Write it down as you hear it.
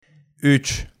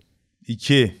3,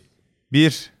 2,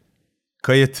 1,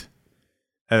 kayıt.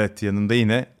 Evet, yanında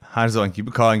yine her zamanki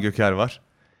gibi Kaan Göker var.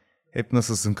 Hep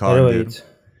nasılsın Kaan Merhaba diyorum. Yiğit.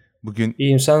 Bugün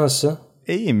İyiyim, sen nasılsın?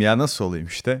 iyiyim ya, nasıl olayım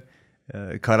işte.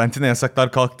 Karantina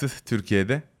yasaklar kalktı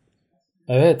Türkiye'de.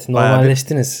 Evet,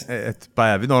 normalleştiniz. Evet,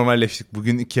 bayağı bir normalleştik.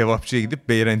 Bugün kebapçıya gidip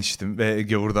beyran içtim ve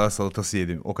gavurdağ salatası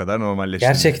yedim. O kadar normalleştim.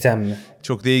 Gerçekten mi?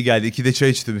 Çok da iyi geldi. 2 de çay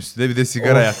içtim üstüne, bir de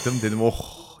sigara Of. yaktım. Dedim oh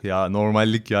ya,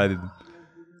 normallik ya dedim.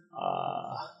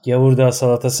 Gavurdağ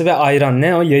salatası ve ayran.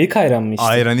 Ne o? Yayık ayran mı içtin?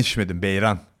 Ayran içmedim,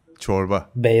 beyran. Çorba.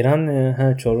 Beyran ne?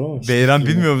 Ha, çorba mı içtin? Beyran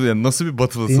bilmiyor musun? Yani nasıl bir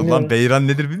batılısın Bilmiyorum. lan? Beyran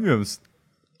nedir bilmiyor musun?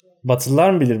 Batılılar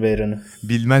mı bilir beyranı?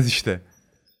 Bilmez işte.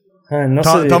 Ha,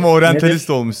 nasıl Tam oryantalist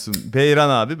nedir? olmuşsun. Beyran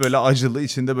abi böyle acılı,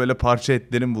 içinde böyle parça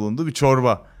etlerin bulunduğu bir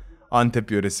çorba.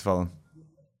 Antep yöresi falan.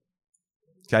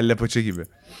 Kelle paça gibi.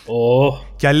 Oh.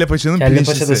 Kelle paçanın Kelle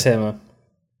pirinçlisi. paça da sevmem.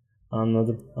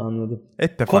 Anladım.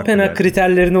 Et de farklı Kopenhag geldi.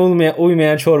 kriterlerine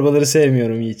uymayan çorbaları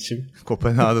sevmiyorum Yiğit'ciğim.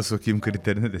 Kopenhag'a sokayım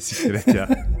kriterini de, siktir et ya.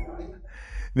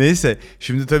 Neyse,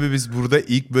 şimdi tabii biz burada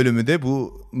ilk bölümü de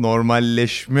bu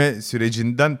normalleşme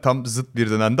sürecinden tam zıt bir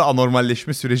dönemde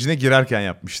anormalleşme sürecine girerken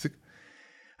yapmıştık.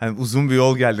 Hani uzun bir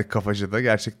yol geldik Kafaca'da.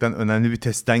 Gerçekten önemli bir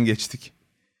testten geçtik.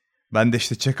 Ben de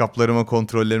işte check-up'larıma,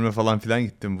 kontrollerime falan filan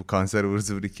gittim bu kanser ıvır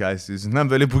zıvır hikayesi yüzünden.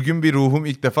 Böyle bugün bir ruhum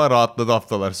ilk defa rahatladı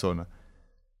haftalar sonra.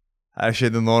 Her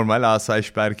şey de normal,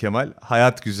 asayiş berkemal,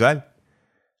 hayat güzel.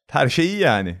 Her şey iyi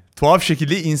yani. Tuhaf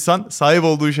şekilde insan sahip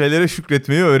olduğu şeylere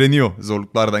şükretmeyi öğreniyor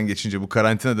zorluklardan geçince. Bu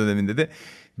karantina döneminde de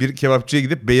bir kebapçıya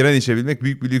gidip beyran içebilmek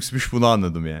büyük bir lüksmüş, bunu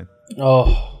anladım yani. Oh,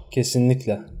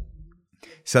 kesinlikle.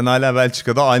 Sen hala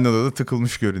Belçika'da aynı odada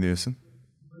tıkılmış görünüyorsun.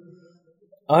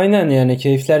 Aynen, yani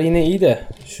keyifler yine iyi de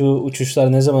şu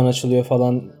uçuşlar ne zaman açılıyor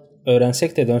falan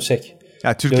öğrensek de dönsek.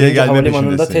 Ya Türkiye'ye Dönünce gelme havalimanında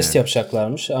peşindesin test yani.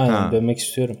 yapacaklarmış. Aynen, Ha. dönmek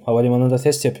istiyorum. Havalimanında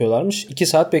test yapıyorlarmış. 2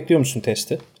 saat bekliyor musun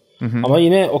testi? Ama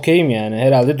yine okeyim yani.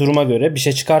 Herhalde duruma göre bir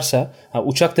şey çıkarsa,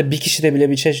 uçakta bir kişi de bile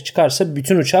bir şey çıkarsa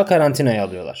bütün uçağı karantinaya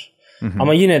alıyorlar.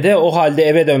 Ama yine de o halde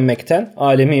eve dönmekten,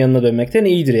 ailemin yanına dönmekten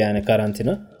iyidir yani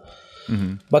karantina.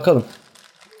 Bakalım.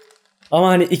 Ama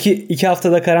hani iki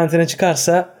haftada karantina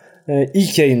çıkarsa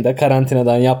ilk yayında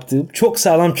karantinadan yaptığım çok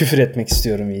sağlam küfür etmek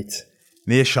istiyorum Yiğit.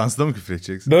 Neye, şansla mı küfür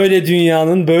edeceksin? Böyle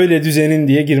dünyanın, böyle düzenin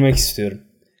diye girmek istiyorum.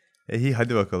 İyi,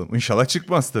 hadi bakalım. İnşallah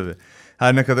çıkmaz tabii.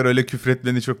 Her ne kadar öyle küfür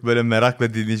etmeni çok böyle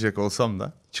merakla dinleyecek olsam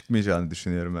da çıkmayacağını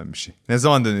düşünüyorum ben bir şey. Ne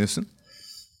zaman dönüyorsun?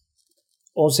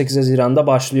 18 Haziran'da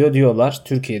başlıyor diyorlar.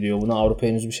 Türkiye diyor buna. Avrupa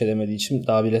henüz bir şey demediği için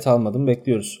daha bilet almadım.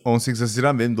 Bekliyoruz. 18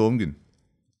 Haziran benim doğum günüm.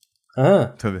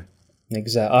 Ha, Tabii. ne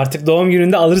güzel. Artık doğum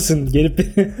gününde alırsın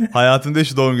gelip. Hayatımda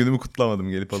hiç doğum günümü kutlamadım.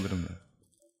 Gelip alırım ya.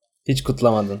 Hiç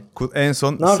kutlamadın. En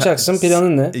son Ne yapacaksın?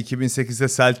 Planın ne? 2008'de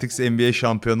Celtics NBA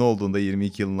şampiyonu olduğunda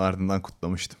 22 yılın ardından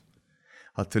kutlamıştım.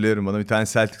 Hatırlıyorum, bana bir tane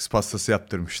Celtics pastası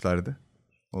yaptırmışlardı.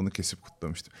 Onu kesip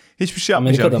kutlamıştım. Hiçbir şey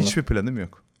yapmayacağım. Amerika'da mı? Hiçbir planım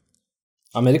yok.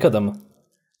 Amerika'da mı?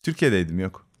 Türkiye'deydim,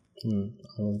 yok.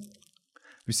 Anladım.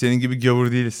 Biz senin gibi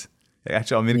gavur değiliz.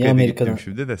 Gerçi Niye Amerika'ya da Amerika'da? gittim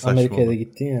şimdi de, saçma Amerika'ya da oldu.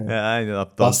 gittin yani. Aynen,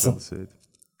 aptal Bastın. sana söyledim.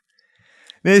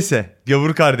 Neyse,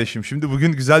 gavur kardeşim, şimdi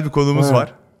bugün güzel bir konumuz Ha.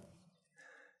 var.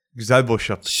 Güzel boş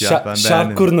yaptık ya. Ben Şark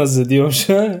beğendim. kurnazı diyormuş.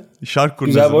 Şark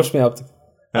kurnazı. Güzel boş mu yaptık?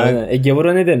 Evet. Aynen.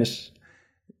 Gavura ne denir?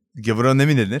 Gavura ne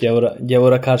mi denir?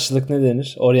 Gavura karşılık ne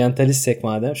denir? Oryantalistsek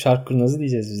madem şark kurnazı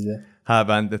diyeceğiz biz de. Ha,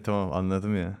 ben de tamam,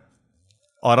 anladım ya.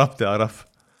 Arap de, Arap.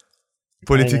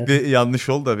 Politikli yanlış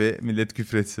ol da bir millet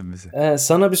küfretsin bize.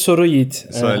 Sana bir soru Yiğit.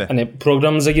 Söyle. Hani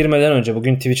programımıza girmeden önce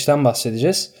bugün Twitch'ten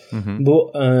bahsedeceğiz.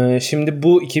 Bu şimdi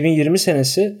bu 2020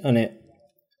 senesi, hani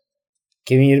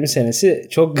 2020 senesi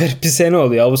çok garip bir sene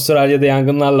oluyor. Avustralya'da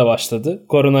yangınlarla başladı.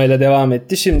 Koronayla devam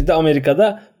etti. Şimdi de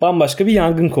Amerika'da bambaşka bir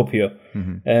yangın kopuyor.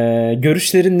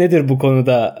 Görüşlerin nedir bu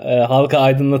konuda? Halka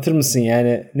aydınlatır mısın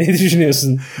yani? Ne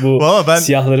düşünüyorsun bu Valla ben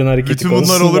siyahların hareketi bütün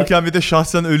konusunda? bunlar olurken bir de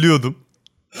şahsen ölüyordum.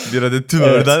 Bir adet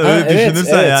tümörden. Evet. Öyle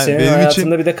düşünürsen evet, yani senin benim hayatında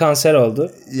için bir de kanser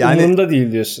oldu. Yani- Umurumda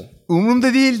değil diyorsun.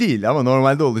 umurumda değil ama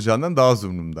normalde olacağından daha az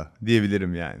umurumda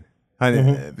diyebilirim yani.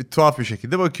 Hani bir tuhaf bir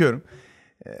şekilde bakıyorum.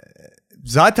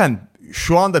 Zaten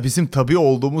şu anda bizim tabii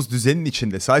olduğumuz düzenin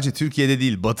içinde, sadece Türkiye'de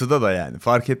değil Batı'da da, yani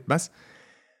fark etmez.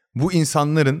 Bu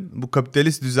insanların bu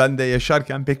kapitalist düzende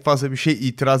yaşarken pek fazla bir şey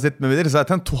itiraz etmemeleri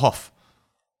zaten tuhaf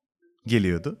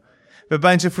geliyordu. Ve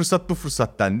bence fırsat bu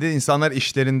fırsat dendi. İnsanlar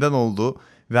işlerinden oldu.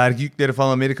 Vergi yükleri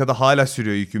falan Amerika'da hala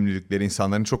sürüyor, yükümlülükleri.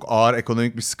 İnsanların çok ağır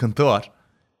ekonomik bir sıkıntı var.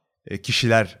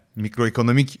 Kişiler,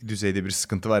 mikroekonomik düzeyde bir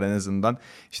sıkıntı var en azından.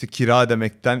 İşte kira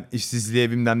demekten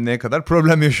işsizliğe bilmem neye kadar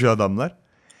problem yaşıyor adamlar.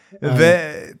 Aynen.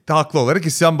 Ve haklı olarak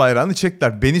isyan bayrağını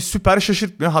çektiler. Beni süper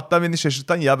şaşırtmıyor. Hatta beni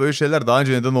şaşırtan, ya böyle şeyler daha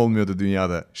önce neden olmuyordu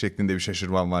dünyada şeklinde bir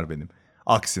şaşırmam var benim.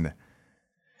 Aksine.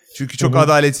 Çünkü çok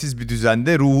adaletsiz bir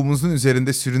düzende ruhumuzun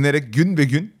üzerinde sürünerek gün be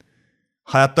gün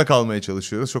hayatta kalmaya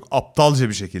çalışıyoruz. Çok aptalca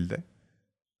bir şekilde.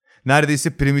 Neredeyse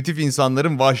primitif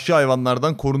insanların vahşi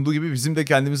hayvanlardan korunduğu gibi bizim de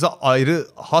kendimize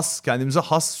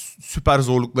has süper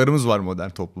zorluklarımız var modern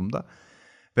toplumda.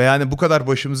 Ve yani bu kadar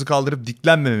başımızı kaldırıp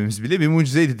diklenmememiz bile bir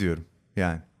mucizeydi diyorum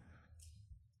yani.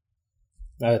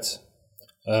 Evet.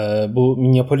 Bu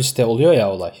Minneapolis'te oluyor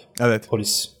ya olay. Evet.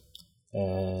 Polis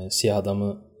siyah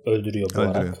adamı öldürüyor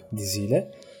bularak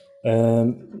diziyle.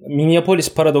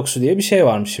 Minneapolis paradoksu diye bir şey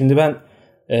varmış. Şimdi ben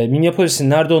Minneapolis'in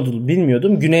nerede olduğunu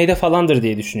bilmiyordum. Güneyde falandır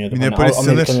diye düşünüyordum. Minneapolis hani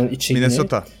Amerika'nın içi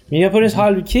Minnesota. Güney. Minneapolis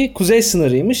halbuki kuzey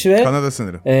sınırıymış ve Kanada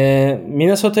sınırı.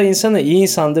 Minnesota insanı iyi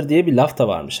insandır diye bir laf da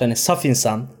varmış. Hani saf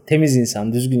insan, temiz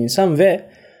insan, düzgün insan ve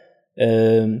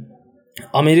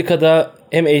Amerika'da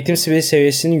hem eğitim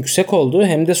seviyesinin yüksek olduğu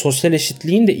hem de sosyal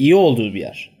eşitliğin de iyi olduğu bir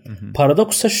yer.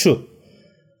 Paradoks da şu.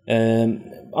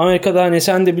 Amerika'da hani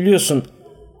sen de biliyorsun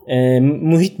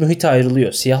muhit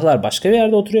ayrılıyor. Siyahlar başka bir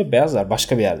yerde oturuyor, beyazlar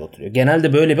başka bir yerde oturuyor.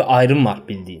 Genelde böyle bir ayrım var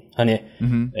bildiğin. Hani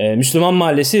Müslüman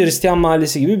mahallesi, Hristiyan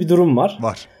mahallesi gibi bir durum var.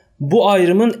 Var. Bu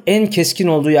ayrımın en keskin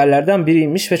olduğu yerlerden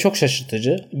biriymiş ve çok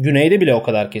şaşırtıcı. Güneyde bile o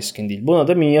kadar keskin değil. Buna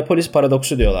da Minneapolis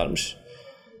paradoksu diyorlarmış.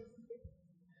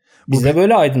 Biz de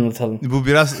böyle aydınlatalım. Bu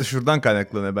biraz şuradan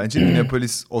kaynaklanıyor bence.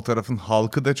 Minneapolis o tarafın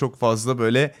halkı da çok fazla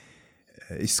böyle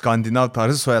İskandinav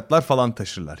tarzı soyadlar falan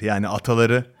taşırlar. Yani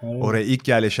ataları oraya ilk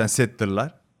yerleşen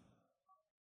settler'lar,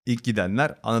 ilk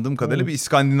gidenler, anladığım kadarıyla bir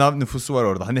İskandinav nüfusu var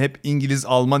orada. Hani hep İngiliz,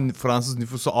 Alman, Fransız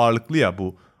nüfusu ağırlıklı ya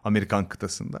bu Amerikan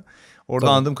kıtasında. Orada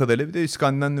anladığım kadarıyla bir de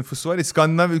İskandinav nüfusu var.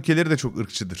 İskandinav ülkeleri de çok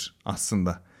ırkçıdır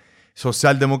aslında.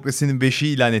 Sosyal demokrasinin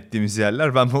beşiği ilan ettiğimiz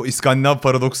yerler. Ben o İskandinav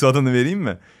paradoksu adını vereyim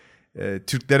mi?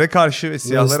 Türklere karşı ve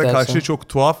siyahlara karşı çok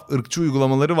tuhaf ırkçı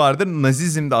uygulamaları vardır.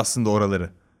 Nazizm de aslında oraları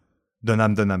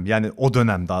dönem yani o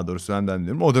dönem daha doğrusu dönem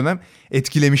diyorum. O dönem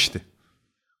etkilemişti.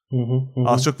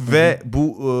 Az çok ve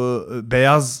bu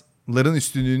beyazların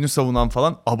üstünlüğünü savunan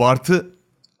falan abartı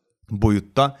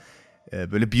boyutta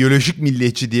böyle biyolojik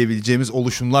milliyetçi diyebileceğimiz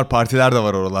oluşumlar, partiler de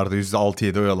var oralarda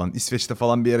 %6-7 oy alan. İsveç'te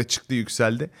falan bir ara çıktı,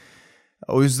 yükseldi.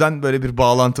 O yüzden böyle bir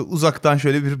bağlantı, uzaktan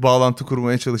şöyle bir bağlantı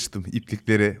kurmaya çalıştım.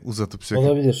 İplikleri uzatıp söküp.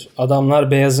 Olabilir.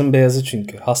 Adamlar beyazın beyazı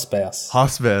çünkü. Has beyaz.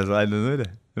 Has beyaz, aynen öyle.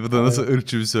 Bu da nasıl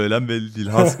ırkçı bir söylem belli değil.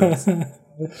 Has beyaz.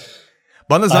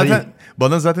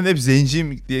 Bana zaten hep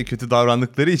zenciyim diye kötü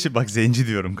davrandıkları için, bak zenci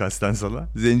diyorum kasten sana.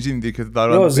 Zenciyim diye kötü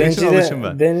davrandıkları için alışım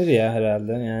ben. Denir ya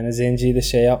herhalde. Yani zenciyi de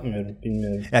şey yapmıyorum,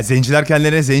 bilmiyorum. Ya zenciler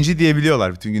kendilerine zenci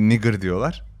diyebiliyorlar. Bütün gün nigger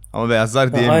diyorlar. Ama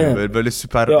beyazlar diyemiyor. Böyle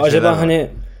süper şeyler acaba var. Hani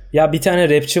ya bir tane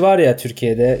rapçi var ya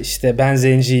Türkiye'de, işte ben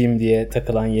zenciyim diye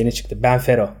takılan, yeni çıktı. Ben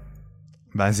Fero.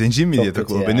 Ben zenciyim mi çok diye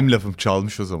takılıyor. Benim lafım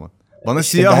çalmış o zaman. Bana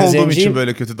İşte siyah olduğum için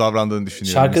böyle kötü davrandığını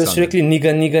düşünüyorum. Şarkıda sürekli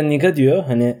niga diyor.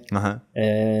 Hani Aha.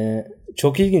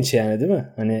 Çok ilginç yani, değil mi?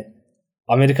 Hani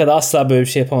Amerika'da asla böyle bir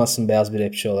şey yapamazsın beyaz bir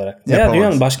rapçi olarak. Veya Yapamazsın.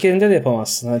 dünyanın başka yerinde de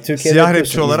yapamazsın. Hani Türkiye'de siyah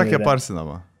rapçi olarak İzmir'de yaparsın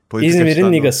ama.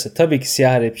 İzmir'in nigası. Tabii ki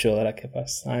siyah rapçi olarak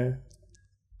yaparsın. Aynen.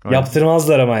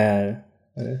 Yaptırmazlar ama yani.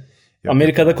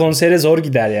 Amerika'da konsere zor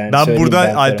gider yani. Ben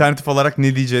burada alternatif olarak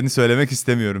ne diyeceğini söylemek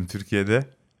istemiyorum Türkiye'de.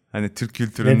 Hani Türk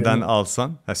kültüründen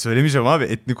alsan. Söylemeyeceğim abi,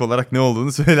 etnik olarak ne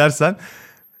olduğunu söylersen.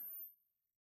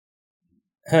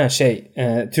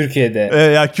 Türkiye'de.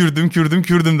 Ya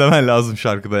Kürdüm demen lazım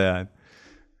şarkıda yani.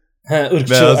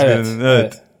 Irkçı, beyaz evet.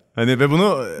 Evet. Hani ve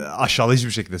bunu aşağılayıcı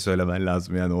bir şekilde söylemen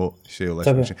lazım yani, o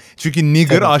ulaşmak için. Çünkü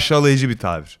nigger aşağılayıcı bir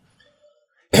tabir.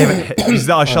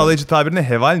 Bizde aşağılayıcı tabir ne?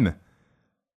 Heval mi?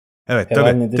 Evet,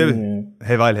 heval tabii.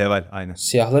 Heval aynen.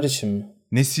 Siyahlar için mi?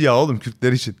 Ne siyah oğlum?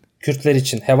 Kürtler için. Kürtler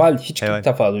için. Heval hiç ilk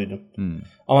defa duydum.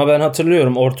 Ama ben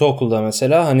hatırlıyorum ortaokulda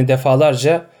mesela hani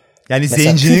defalarca, yani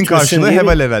zencinin karşılığı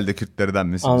hevalde Kürtlere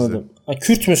denmesi. Anladım.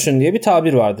 Kürt müsün diye bir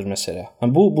tabir vardır mesela.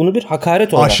 Bunu bir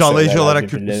hakaret olarak aşağılayıcı olarak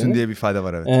Kürt müsün diye bir ifade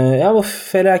var, evet. Ya bu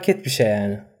felaket bir şey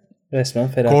yani. Resmen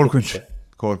felaket. Korkunç. Bir şey.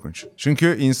 Korkunç.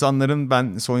 Çünkü insanların,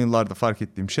 ben son yıllarda fark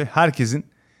ettiğim şey, herkesin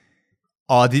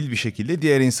adil bir şekilde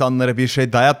diğer insanlara bir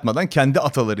şey dayatmadan kendi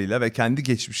atalarıyla ve kendi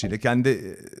geçmişiyle,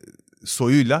 kendi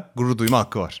soyuyla gurur duyma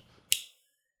hakkı var.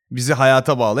 Bizi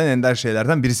hayata bağlayan ender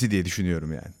şeylerden birisi diye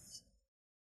düşünüyorum yani.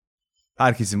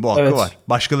 Herkesin bu hakkı var.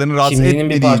 Başkalarını rahatsız etmediğin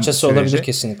bir parçası sürece olabilir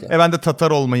kesinlikle. Ben de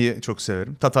Tatar olmayı çok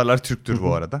severim. Tatarlar Türktür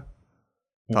bu arada.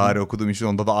 Tarih okuduğum için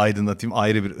onda da aydınlatayım.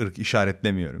 Ayrı bir ırk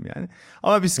işaretlemiyorum yani.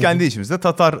 Ama biz kendi içimizde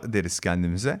Tatar deriz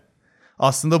kendimize.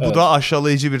 Aslında bu da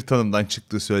aşağılayıcı bir tanımdan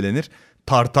çıktığı söylenir.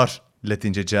 Tartar,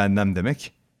 Latince cehennem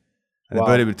demek. Hani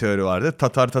böyle bir teori vardı.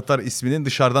 Tatar isminin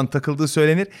dışarıdan takıldığı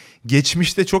söylenir.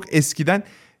 Geçmişte çok eskiden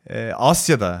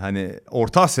Asya'da, hani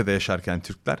Orta Asya'da yaşarken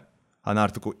Türkler, hani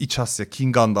artık o İç Asya,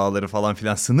 Kingan Dağları falan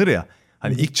filan sınır ya.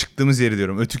 Hani ilk çıktığımız yeri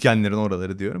diyorum. Ötükenlerin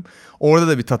oraları diyorum. Orada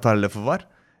da bir Tatar lafı var.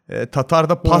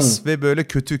 Tatar'da pas ve böyle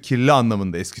kötü, kirli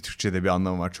anlamında eski Türkçe'de bir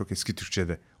anlamı var. Çok eski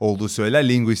Türkçe'de olduğu söyler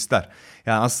linguistler.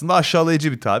 Yani aslında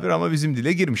aşağılayıcı bir tabir ama bizim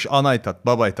dile girmiş. Anaytat,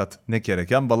 babaytat, ne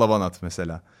gereken balabanat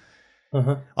mesela.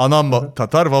 Anam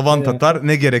Tatar, baban Tatar,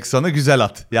 ne gerek sana güzel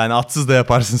at. Yani atsız da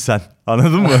yaparsın sen.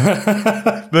 Anladın mı?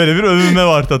 Böyle bir övünme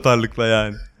var Tatarlıkla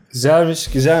yani.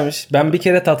 Güzelmiş. Ben bir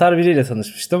kere Tatar biriyle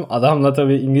tanışmıştım. Adamla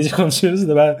tabii İngilizce konuşuyoruz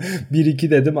da ben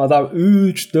 1-2 dedim. Adam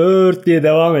 3-4 diye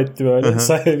devam etti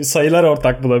böyle. Sayılar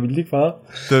ortak bulabildik falan.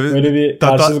 Tabii, böyle bir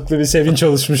karşılıklı bir sevinç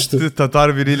oluşmuştu.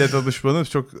 Tatar biriyle tanışmanın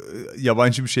çok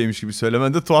yabancı bir şeymiş gibi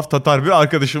söylemen de tuhaf. Tatar bir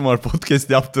arkadaşım var podcast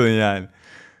yaptığın yani.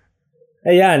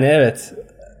 Yani evet.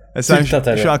 Sen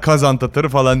şu an Kazan Tatarı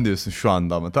falan diyorsun şu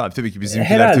anda ama tabii ki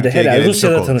bizimkiler Türkiye'ye geleli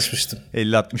Rusya'da çok tanışmıştım.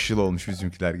 50-60 yıl olmuş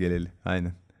bizimkiler geleli.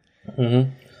 Aynen. Hı.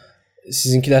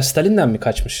 Sizinkiler Stalin'den mi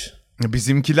kaçmış?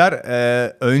 Bizimkiler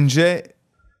önce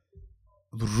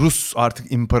Rus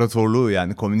artık imparatorluğu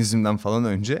yani komünizmden falan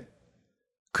önce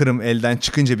Kırım elden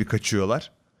çıkınca bir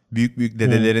kaçıyorlar. Büyük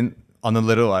dedelerin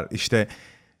anıları var. İşte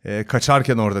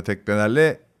kaçarken orada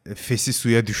teknelerle fesi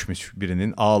suya düşmüş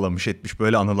birinin ağlamış etmiş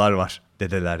böyle anılar var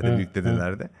dedelerde, büyük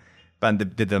dedelerde. Ben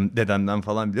de dedemden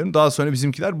falan biliyorum. Daha sonra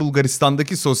bizimkiler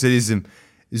Bulgaristan'daki sosyalizm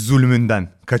zulmünden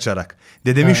kaçarak.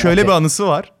 Dedemin şöyle bir anısı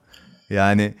var.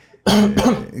 Yani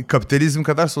kapitalizm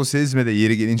kadar sosyalizme de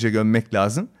yeri gelince gömmek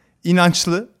lazım.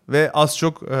 İnançlı ve az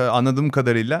çok anladığım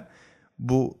kadarıyla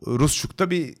bu Rusçuk'ta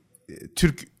bir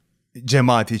Türk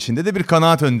cemaati içinde de bir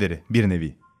kanaat önderi bir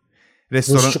nevi.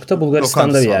 Rusçuk'ta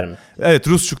Bulgaristan'da bir yer mi? Evet,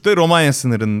 Rusçuk'ta Romanya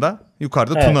sınırında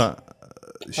yukarıda Tuna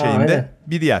şeyinde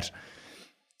bir yer.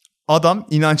 Adam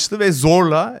inançlı ve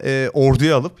zorla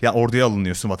orduya alıp, ya orduya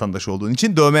alınıyorsun vatandaş olduğun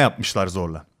için, dövme yapmışlar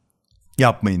zorla.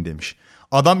 Yapmayın demiş.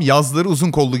 Adam yazları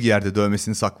uzun kollu giyerdi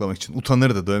dövmesini saklamak için.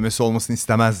 Utanırdı, dövmesi olmasını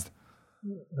istemezdi.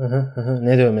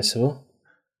 Ne dövmesi bu?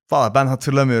 Valla ben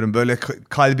hatırlamıyorum, böyle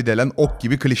kalbi delen ok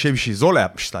gibi klişe bir şey. Zorla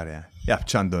yapmışlar yani.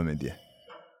 Yapacaksın dövme diye.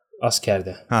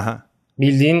 Askerde.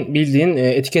 Bildiğin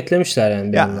etiketlemişler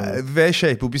yani.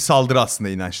 Ve bu bir saldırı aslında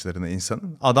inançlarına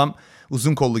insanın. Adam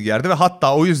uzun kollu giyerdi ve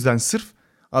hatta o yüzden sırf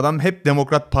adam hep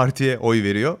Demokrat Parti'ye oy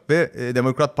veriyor. Ve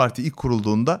Demokrat Parti ilk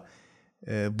kurulduğunda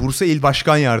Bursa İl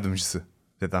Başkan Yardımcısı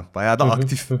dedem. Bayağı da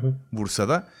aktif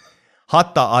Bursa'da.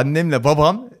 Hatta annemle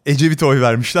babam Ecevit'e oy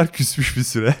vermişler, küsmüş bir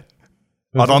süre.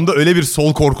 Adamda öyle bir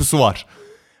sol korkusu var.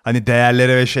 Hani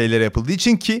değerlere ve şeylere yapıldığı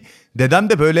için ki dedem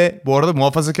de böyle bu arada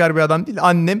muhafazakar bir adam değil.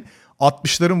 Annem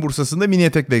 60'ların Bursa'sında mini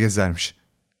etekle gezermiş.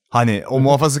 Hani o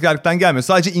muhafazakarlıktan gelmiyor.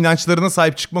 Sadece inançlarına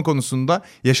sahip çıkma konusunda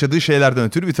yaşadığı şeylerden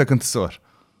ötürü bir takıntısı var.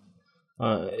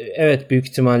 Evet, büyük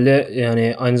ihtimalle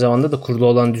yani aynı zamanda da kurulu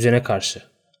olan düzene karşı.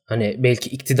 Hani belki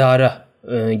iktidara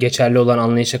geçerli olan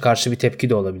anlayışa karşı bir tepki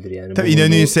de olabilir yani. Tabii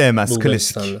İnönü'yü sevmez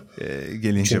klasik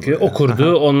gelince. Çünkü o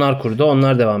kurdu, onlar kurdu,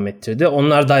 onlar devam ettirdi.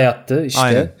 Onlar dayattı işte.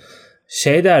 Aynen.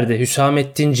 Şey derdi,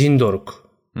 Hüsamettin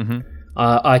Cindoruk.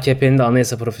 AKP'nin de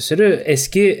anayasa profesörü,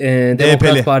 eski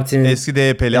Demokrat Parti'nin eski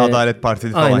DYP'li Adalet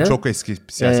Partili falan, aynen. Çok eski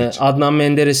siyasetçi. Adnan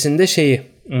Menderes'in de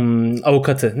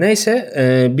avukatı. Neyse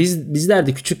biz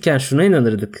derdi küçükken şuna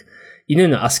inanırdık.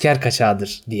 İnönü asker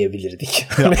kaçağıdır diyebilirdik.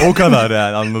 O kadar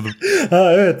yani, anladım.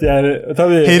 Evet yani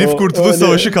tabii. Herif Kurtuluş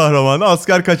Savaşı kahramanı,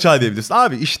 asker kaçağı diyebilirsin.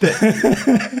 Abi işte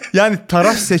yani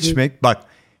taraf seçmek, bak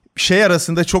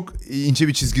arasında çok ince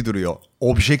bir çizgi duruyor.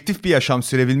 Objektif bir yaşam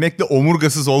sürebilmekle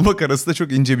omurgasız olmak arasında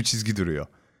çok ince bir çizgi duruyor.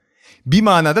 Bir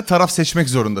manada taraf seçmek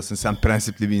zorundasın sen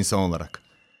prensipli bir insan olarak.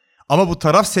 Ama bu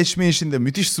taraf seçme işinde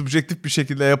müthiş subjektif bir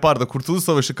şekilde yapar da Kurtuluş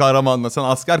Savaşı kahramanına sen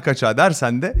asker kaçağı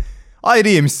dersen de ayrı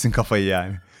yemişsin kafayı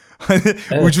yani. Hani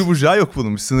evet. Ucu bucağı yok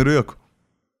bunun, bir sınırı yok.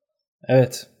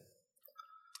 Evet.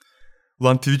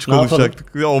 Ulan Twitch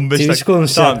konuşacaktık. 15 Twitch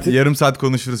konuşacaktık. Tamam, yarım saat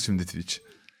konuşuruz şimdi Twitch.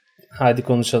 Hadi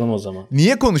konuşalım o zaman.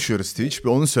 Niye konuşuyoruz Twitch? Bir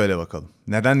onu söyle bakalım.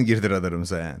 Neden girdi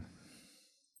radarımıza yani?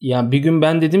 Ya bir gün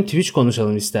ben dedim Twitch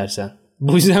konuşalım istersen.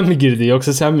 Bu yüzden mi girdi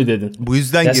yoksa sen mi dedin? Bu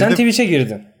yüzden girdi. Sen Twitch'e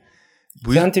girdin.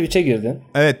 Sen Twitch'e girdin.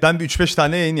 Evet, ben bir 3-5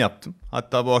 tane yayın yaptım.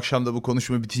 Hatta bu akşam da bu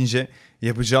konuşma bitince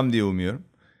yapacağım diye umuyorum.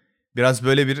 Biraz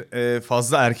böyle bir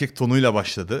fazla erkek tonuyla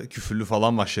başladı. Küfürlü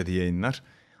falan başladı yayınlar.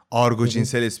 Argo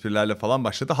cinsel esprilerle falan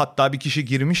başladı. Hatta bir kişi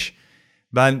girmiş.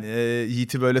 Ben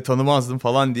Yiğit'i böyle tanımazdım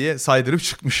falan diye saydırıp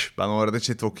çıkmış. Ben o arada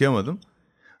chat'i okuyamadım.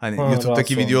 Hani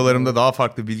YouTube'daki videolarımda daha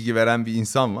farklı bilgi veren bir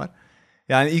insan var.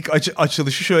 Yani ilk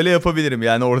açılışı şöyle yapabilirim.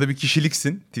 Yani orada bir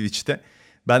kişiliksin Twitch'te.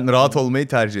 Ben rahat olmayı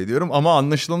tercih ediyorum. Ama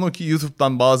anlaşılan o ki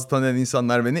YouTube'dan bazı tanıyan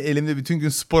insanlar beni elimde bütün gün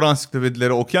spor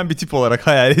ansiklopedileri okuyan bir tip olarak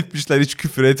hayal etmişler. Hiç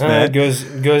küfür etmeyen.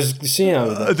 Gözlüsün ya.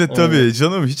 Evet tabii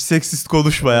canım, hiç seksist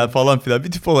konuşmayan falan filan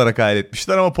bir tip olarak hayal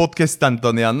etmişler. Ama podcast'ten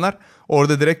tanıyanlar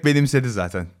Orada direkt benimsedi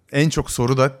zaten. En çok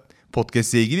soru da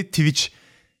podcast'le ilgili Twitch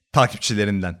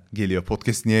takipçilerinden geliyor.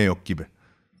 Podcast niye yok gibi.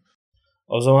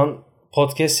 O zaman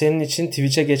podcast senin için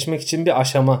Twitch'e geçmek için bir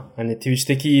aşama. Hani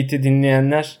Twitch'teki Yiğit'i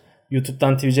dinleyenler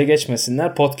YouTube'dan Twitch'e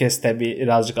geçmesinler. Podcast'te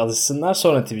birazcık alışsınlar,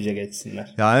 sonra Twitch'e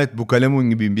geçsinler. Ya evet, bu kalemun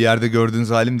gibiyim. Bir yerde gördüğünüz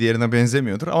halim diğerine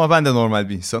benzemiyordur. Ama ben de normal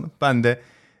bir insanım. Ben de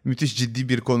müthiş ciddi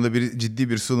bir konuda ciddi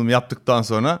bir sunum yaptıktan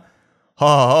sonra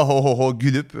ha ho ho ho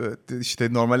gülüp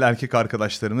işte normal erkek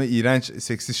arkadaşlarımla iğrenç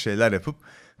seksist şeyler yapıp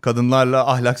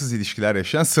kadınlarla ahlaksız ilişkiler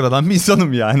yaşayan sıradan bir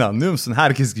insanım yani, anlıyor musun?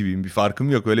 Herkes gibiyim, bir farkım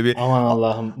yok. Öyle bir aman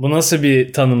Allah'ım, bu nasıl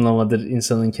bir tanımlamadır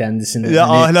insanın kendisine? Ya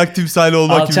hani ahlak timsali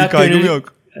olmak gibi bir kaygım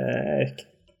yok.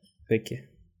 Peki.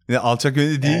 Ne, alçak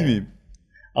gönüllü değil miyim?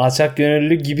 Alçak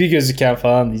gönüllü gibi gözüken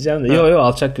falan diyeceğim de. Yo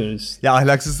alçak gönüllüsün. Ya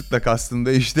ahlaksızlıkla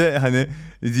kastında işte hani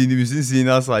dinimizin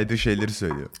zina saydığı şeyleri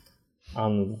söylüyor.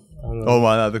 Anladım. O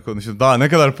manada konuşuyorum. Daha ne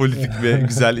kadar politik ve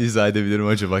güzel izah edebilirim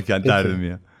acaba kendi derdimi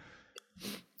ya.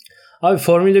 Abi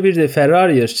Formula 1'de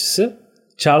Ferrari yarışçısı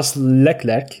Charles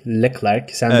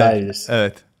Leclerc sen daha iyi bilirsin.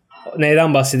 Evet.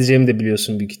 Neyden bahsedeceğimi de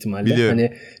biliyorsun büyük ihtimalle. Biliyorum.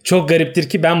 Hani çok gariptir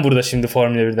ki ben burada şimdi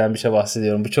Formula 1'den bir şey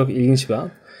bahsediyorum. Bu çok ilginç bir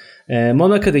an.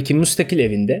 Monaco'daki müstakil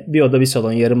evinde, bir oda bir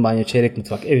salon, yarım banyo, çeyrek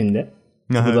mutfak evinde.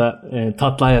 Bu da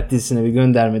Tatlı Hayat dizisine bir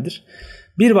göndermedir.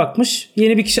 Bir bakmış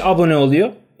yeni bir kişi abone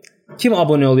oluyor. Kim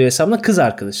abone oluyor hesabına? Kız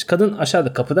arkadaş. Kadın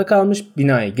aşağıda kapıda kalmış,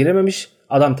 binaya girememiş.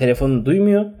 Adam telefonunu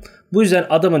duymuyor. Bu yüzden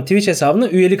adamın Twitch hesabına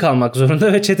üyelik almak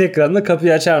zorunda ve chat ekranında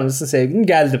kapıyı açar mısın sevgilim,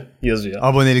 geldim yazıyor.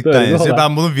 Abonelikten yazıyor.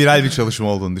 Ben bunun viral bir çalışma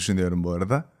olduğunu düşünüyorum bu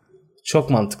arada. Çok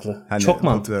mantıklı. Hani çok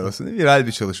mantıklı. Viral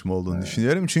bir çalışma olduğunu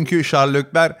düşünüyorum. Çünkü Charles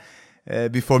Leclerc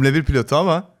bir Formula 1 pilotu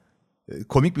ama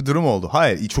komik bir durum oldu.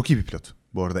 Hayır, çok iyi bir pilot.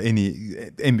 Bu arada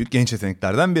en büyük genç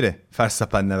yeteneklerden biri.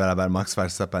 Verstappen'le beraber, Max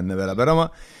Verstappen'le beraber,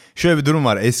 ama şöyle bir durum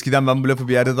var. Eskiden ben bu lafı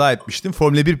bir yerde daha etmiştim.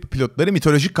 Formula 1 pilotları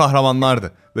mitolojik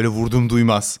kahramanlardı. Böyle vurdum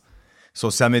duymaz.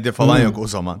 Sosyal medya falan yok o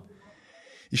zaman.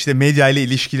 İşte medya ile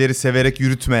ilişkileri severek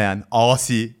yürütmeyen,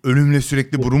 asi, ölümle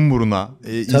sürekli burun buruna,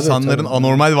 insanların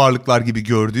anormal varlıklar gibi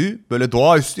gördüğü böyle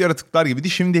doğaüstü yaratıklar gibiydi.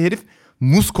 Şimdi herif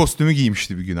muz kostümü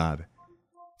giymişti bir gün abi.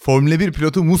 Formula 1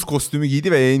 pilotu muz kostümü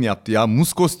giydi ve yayın yaptı. Ya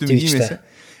muz kostümü giymesi.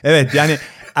 Evet yani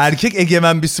erkek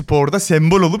egemen bir sporda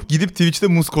sembol olup gidip Twitch'te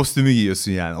muz kostümü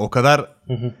giyiyorsun yani. O kadar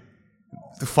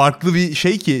farklı bir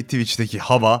şey ki Twitch'teki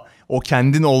hava, o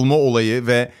kendin olma olayı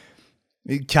ve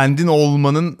kendin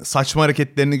olmanın saçma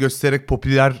hareketlerini göstererek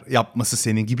popüler yapması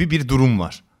seni gibi bir durum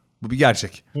var. Bu bir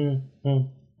gerçek.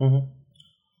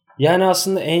 Yani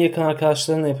aslında en yakın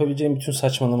arkadaşlarınla yapabileceğin bütün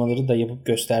saçmalamaları da yapıp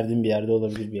gösterdiğin bir yerde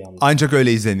olabilir bir yanda. Ancak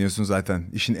öyle izleniyorsun zaten.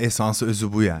 İşin esansı,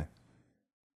 özü bu yani.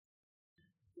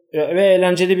 Ve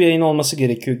eğlenceli bir yayın olması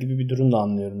gerekiyor gibi bir durum da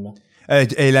anlıyorum ben.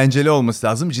 Evet, eğlenceli olması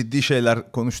lazım. Ciddi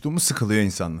şeyler konuştuğumuz sıkılıyor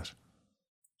insanlar.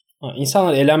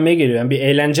 İnsanlar eğlenmeye geliyor. Yani bir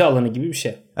eğlence alanı gibi bir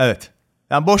şey. Evet.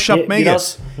 Yani boş yapmaya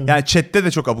biraz... Yani chatte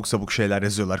de çok abuk sabuk şeyler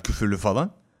yazıyorlar, küfürlü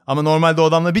falan. Ama normalde o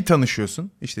adamla bir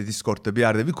tanışıyorsun. İşte Discord'da bir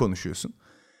yerde bir konuşuyorsun.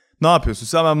 Ne yapıyorsun?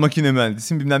 Sen ben makine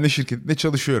mühendisiyim, bilmem ne şirketinde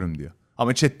çalışıyorum diyor.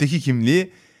 Ama chat'teki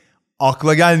kimliği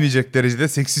akla gelmeyecek derecede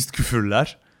seksist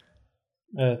küfürler.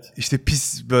 Evet. İşte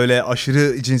pis böyle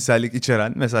aşırı cinsellik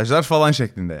içeren mesajlar falan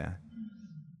şeklinde yani.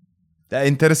 Ya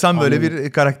enteresan böyle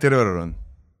bir karakteri var onun.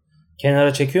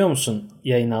 Kenara çekiyor musun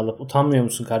yayını alıp? Utanmıyor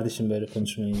musun kardeşim böyle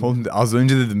konuşmayı? Oğlum, az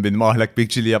önce dedim benim ahlak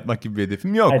bekçiliği yapmak gibi bir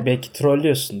hedefim yok. Hayır, belki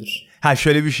trollüyorsundur.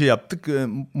 Şöyle bir şey yaptık.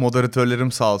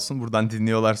 Moderatörlerim sağ olsun. Buradan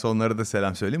dinliyorlarsa onlara da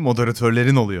selam söyleyeyim.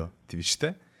 Moderatörlerin oluyor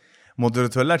Twitch'te.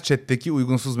 Moderatörler chat'teki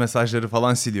uygunsuz mesajları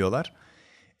falan siliyorlar.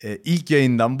 İlk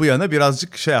yayından bu yana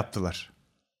birazcık şey yaptılar.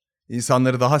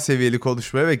 İnsanları daha seviyeli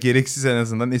konuşmaya ve gereksiz, en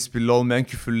azından esprili olmayan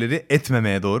küfürleri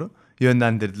etmemeye doğru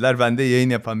yönlendirdiler. Ben de yayın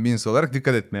yapan bir insan olarak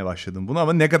dikkat etmeye başladım buna,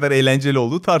 ama ne kadar eğlenceli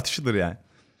olduğu tartışılır yani.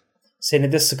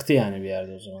 Seni de sıktı yani bir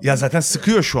yerde o zaman. Ya zaten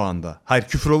sıkıyor şu anda. Hayır,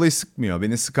 küfür olayı sıkmıyor.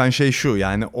 Beni sıkan şey şu,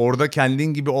 yani orada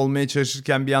kendin gibi olmaya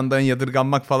çalışırken bir yandan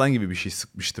yadırganmak falan gibi bir şey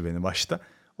sıkmıştı beni başta.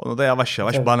 Onu da yavaş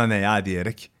yavaş bana ne ya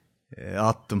diyerek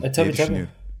attım diye düşünüyorum.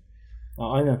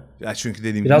 Aynen. Ya çünkü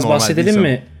dediğim biraz gibi bahsedelim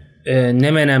mi?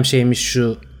 Ne menem şeymiş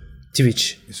şu Twitch.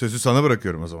 Sözü sana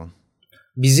bırakıyorum o zaman.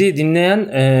 Bizi dinleyen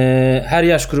her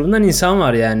yaş grubundan insan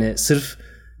var yani. Sırf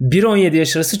 1-17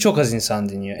 yaş arası çok az insan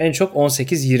dinliyor. En çok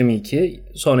 18-22,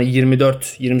 sonra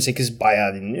 24-28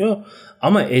 bayağı dinliyor.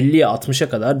 Ama 50'ye 60'a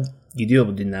kadar gidiyor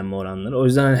bu dinlenme oranları. O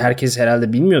yüzden herkes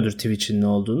herhalde bilmiyordur Twitch'in ne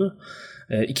olduğunu.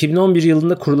 2011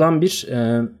 yılında kurulan bir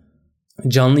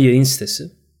canlı yayın sitesi.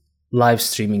 Live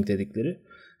streaming dedikleri.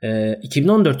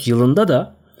 2014 yılında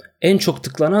da en çok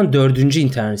tıklanan 4.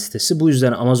 internet sitesi. Bu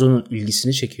yüzden Amazon'un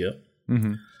ilgisini çekiyor.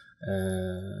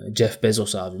 Jeff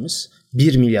Bezos abimiz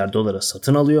 1 milyar dolara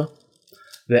satın alıyor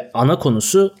Ve ana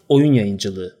konusu oyun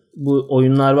yayıncılığı. Bu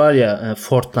oyunlar var ya,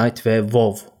 Fortnite ve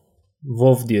WoW.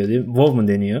 WoW diyor değil mi? WoW mu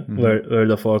deniyor? World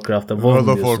of Warcraft'ta WoW World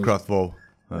of diyorsunuz. Warcraft WoW.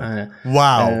 Evet. Yani,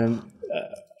 Wow.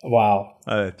 Wow.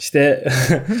 Evet. İşte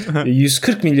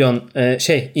 140 milyon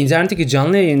internetteki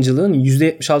canlı yayıncılığın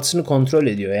 %76'sını kontrol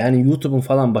ediyor. Yani YouTube'un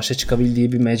falan başa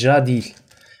çıkabildiği bir mecra değil.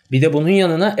 Bir de bunun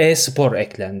yanına e-spor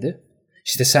eklendi.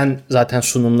 İşte sen zaten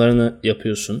sunumlarını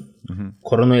yapıyorsun.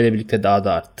 Korona ile birlikte daha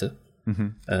da arttı.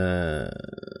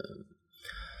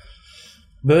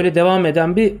 Böyle devam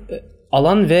eden bir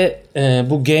alan ve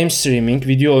bu game streaming,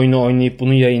 video oyunu oynayıp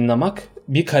bunu yayınlamak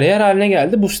bir kariyer haline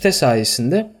geldi bu site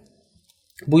sayesinde.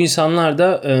 Bu insanlar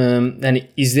da yani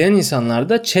izleyen insanlar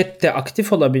da chatte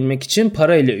aktif olabilmek için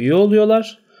parayla üye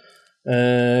oluyorlar.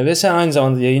 Ve sen aynı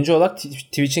zamanda yayıncı olarak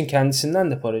Twitch'in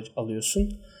kendisinden de para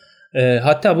alıyorsun.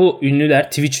 Hatta bu ünlüler,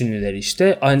 Twitch ünlüleri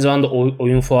işte aynı zamanda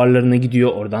oyun fuarlarına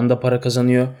gidiyor, oradan da para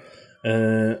kazanıyor.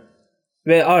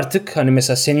 Ve artık hani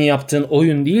mesela senin yaptığın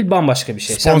oyun değil, bambaşka bir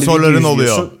şey. Sponsorların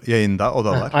oluyor yayında, o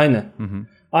da var. Aynen.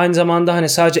 Aynı zamanda hani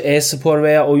sadece e-spor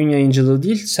veya oyun yayıncılığı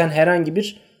değil, sen herhangi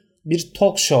bir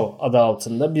talk show adı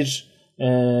altında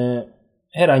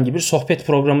herhangi bir sohbet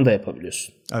programı da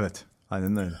yapabiliyorsun. Evet,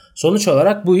 aynen öyle. Sonuç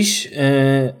olarak bu iş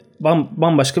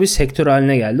bambaşka bir sektör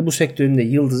haline geldi. Bu sektörün de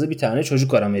yıldızı bir tane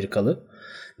çocuk var, Amerikalı.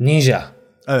 Ninja.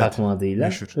 Evet, takma adıyla.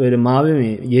 Meşhur.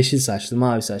 Böyle yeşil saçlı,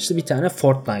 mavi saçlı bir tane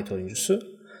Fortnite oyuncusu.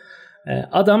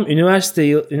 Adam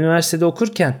üniversitede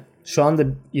okurken, şu anda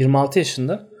 26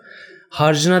 yaşında,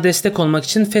 harcına destek olmak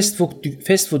için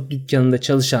fast food dükkanında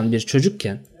çalışan bir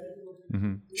çocukken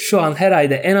şu an her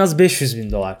ayda en az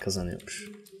 $500,000 kazanıyormuş.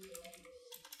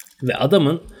 Ve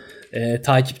adamın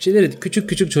takipçileri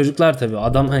küçük çocuklar tabii.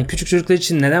 Adam hani küçük çocuklar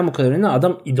için neden bu kadar önemli?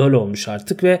 Adam idol olmuş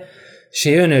artık ve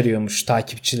öneriyormuş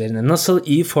takipçilerine. Nasıl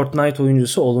iyi Fortnite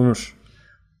oyuncusu olunur?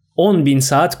 10.000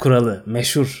 saat kuralı.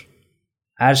 Meşhur.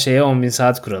 Her şeye 10.000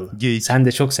 saat kuralı. Geyik. Sen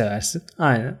de çok seversin.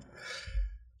 Aynen.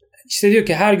 İşte diyor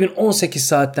ki her gün 18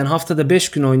 saatten haftada 5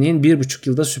 gün oynayın, 1,5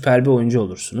 yılda süper bir oyuncu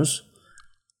olursunuz.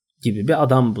 Gibi bir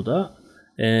adam bu da.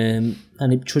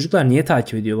 Hani çocuklar niye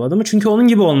takip ediyor bu adamı? Çünkü onun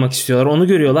gibi olmak istiyorlar. Onu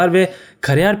görüyorlar ve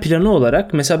kariyer planı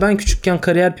olarak, mesela ben küçükken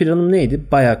kariyer planım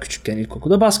neydi? Bayağı küçükken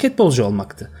ilkokulda basketbolcu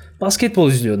olmaktı.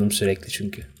 Basketbol izliyordum sürekli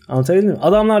çünkü. Anlatabildim mi?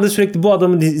 Adamlar da sürekli bu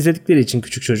adamı izledikleri için,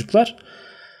 küçük çocuklar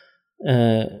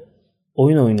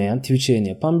oyun oynayan, Twitch yayını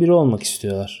yapan biri olmak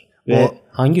istiyorlar. Ve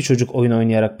hangi çocuk oyun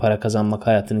oynayarak para kazanmak,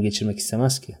 hayatını geçirmek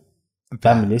istemez ki?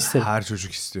 Ben bile isterim. Her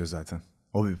çocuk istiyor zaten.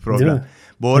 O bir problem.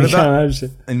 Bu arada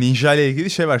Ninja ile ilgili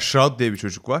şey var. Shroud diye bir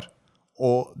çocuk var.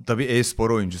 O tabii e-spor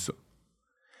oyuncusu.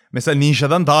 Mesela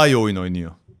Ninja'dan daha iyi oyun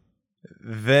oynuyor.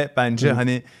 Ve bence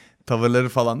hani tavırları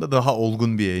falan da daha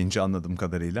olgun bir yayıncı anladığım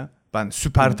kadarıyla. Ben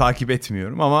süper takip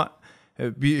etmiyorum ama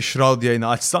bir Shroud yayını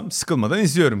açsam sıkılmadan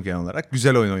izliyorum genel olarak.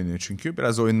 Güzel oyun oynuyor çünkü.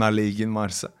 Biraz oyunlarla ilgin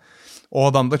varsa. O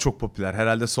adam da çok popüler.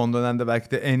 Herhalde son dönemde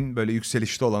belki de en böyle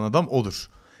yükselişte olan adam odur.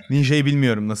 Ninja'yı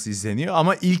bilmiyorum nasıl izleniyor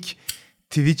ama ilk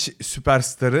Twitch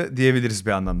süperstarı diyebiliriz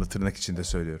bir anlamda, tırnak içinde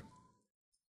söylüyorum.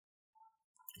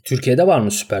 Türkiye'de var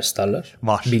mı süperstarlar?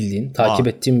 Var. Bildiğin, takip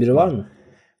ettiğin biri var mı?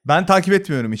 Ben takip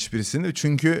etmiyorum hiçbirisini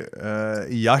çünkü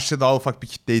yaşça daha ufak bir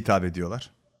kitleye hitap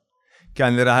ediyorlar.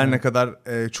 Kendileri her ne kadar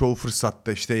çoğu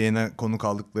fırsatta işte yeni konuk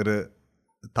aldıkları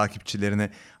takipçilerine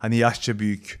hani yaşça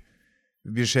büyük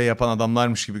bir şey yapan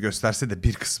adamlarmış gibi gösterse de,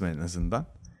 bir kısmı en azından.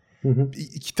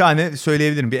 İki tane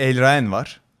söyleyebilirim. Bir El Ryan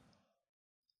var.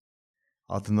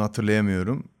 Adını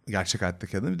hatırlayamıyorum. Gerçek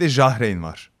hayattaki adını. Bir de Jahreyn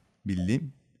var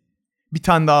bildiğim. Bir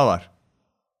tane daha var.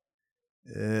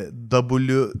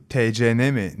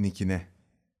 WTCN mi nickine?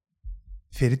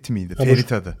 Ferit miydi?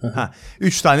 Ferit adı.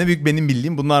 3 tane büyük benim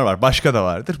bildiğim bunlar var. Başka da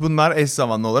vardır. Bunlar eş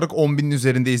zamanlı olarak 10.000'in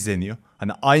üzerinde izleniyor.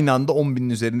 Hani aynı anda 10.000'in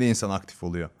üzerinde insan aktif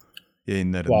oluyor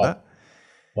yayınlarında.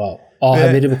 Wow.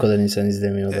 Haberi bu kadar insan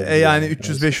izlemiyor. Yani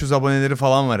 300-500 aboneleri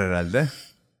falan var herhalde.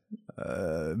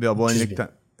 Bir abonelikten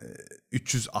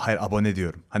 300 abone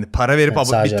diyorum. Hani para verip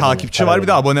bir takipçi var, bir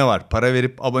de abone var. Para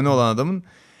verip abone olan adamın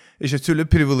işte türlü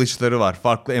privilege'ları var.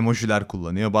 Farklı emojiler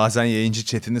kullanıyor. Bazen yayıncı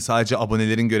chatini sadece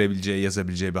abonelerin görebileceği,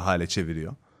 yazabileceği bir hale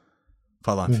çeviriyor.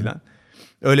 Falan filan.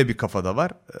 Öyle bir kafada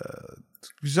var.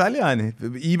 Güzel yani.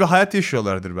 İyi bir hayat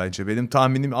yaşıyorlardır bence. Benim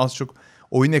tahminim az çok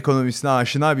oyun ekonomisine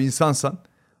aşina bir insansan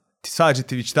sadece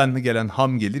Twitch'ten gelen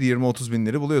ham gelir 20-30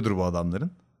 binleri buluyordur bu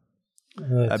adamların.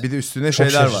 Evet. Ya bir de üstüne çok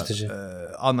şeyler var.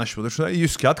 Anlaşmalı. Şuna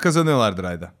 100 kağıt kazanıyorlardır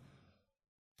ayda.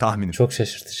 Tahminim. Çok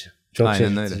şaşırtıcı. Çok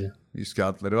aynen şaşırtıcı. Öyle. 100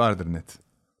 kağıtları vardır net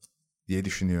diye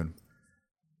düşünüyorum.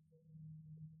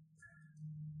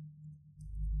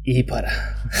 İyi para.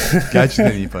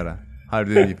 Gerçekten iyi para.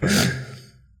 Harbiden iyi para.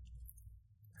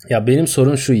 Ya benim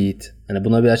sorun şu Yiğit. Hani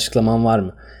buna bir açıklaman var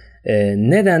mı?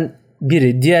 Neden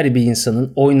biri diğer bir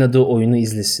insanın oynadığı oyunu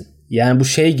izlesin? Yani bu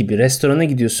şey gibi, restorana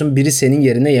gidiyorsun, biri senin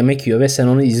yerine yemek yiyor ve sen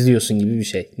onu izliyorsun gibi bir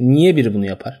şey. Niye biri bunu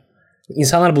yapar?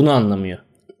 İnsanlar bunu anlamıyor.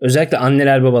 Özellikle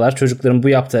anneler babalar çocukların bu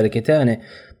yaptığı harekete hani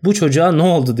bu çocuğa ne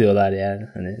oldu diyorlar yani.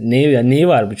 Hani neyi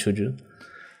var bu çocuğun?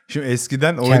 Şimdi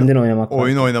eskiden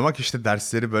oyun oynamak işte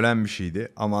dersleri bölen bir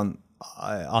şeydi. Aman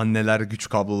anneler güç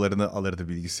kablolarını alırdı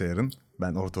bilgisayarın.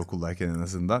 Ben ortaokuldayken en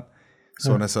azından.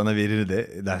 Sonra sana verirdi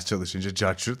ders çalışınca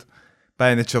carçurt.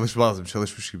 Ben de çalışmazdım.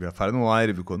 Çalışmış gibi yapardım. O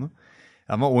ayrı bir konu.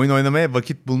 Ama oyun oynamaya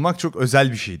vakit bulmak çok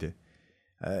özel bir şeydi.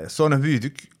 Sonra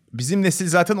büyüdük. Bizim nesil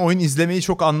zaten oyun izlemeyi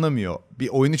çok anlamıyor. Bir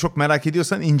oyunu çok merak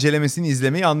ediyorsan incelemesini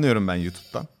izlemeyi anlıyorum ben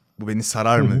YouTube'dan. Bu beni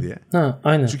sarar mı diye. Ha,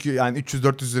 aynen. Çünkü yani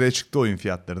 300-400 liraya çıktı oyun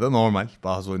fiyatları da normal.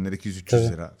 Bazı oyunlar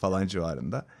 200-300 lira falan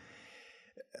civarında.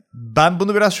 Ben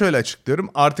bunu biraz şöyle açıklıyorum.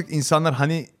 Artık insanlar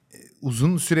hani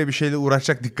uzun süre bir şeyle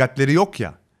uğraşacak dikkatleri yok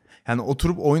ya. Yani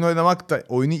oturup oyun oynamak da,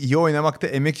 oyunu iyi oynamak da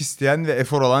emek isteyen ve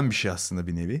efor olan bir şey aslında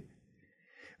bir nevi.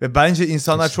 Ve bence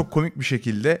insanlar çok komik bir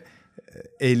şekilde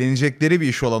eğlenecekleri bir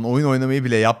iş olan oyun oynamayı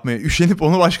bile yapmaya üşenip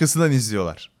onu başkasından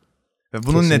izliyorlar. Ve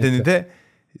bunun nedeni de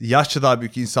yaşça daha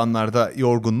büyük insanlarda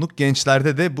yorgunluk,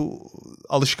 gençlerde de bu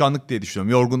alışkanlık diye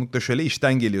düşünüyorum. Yorgunlukta şöyle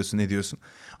işten geliyorsun, ne diyorsun?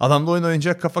 Adam da oyun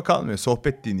oynayacak kafa kalmıyor.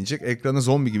 Sohbet dinleyecek, ekrana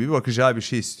zombi gibi bakacağı bir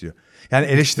şey istiyor. Yani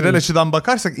eleştirel açıdan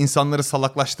bakarsak insanları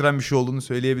salaklaştıran bir şey olduğunu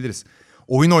söyleyebiliriz.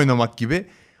 Oyun oynamak gibi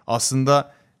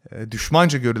aslında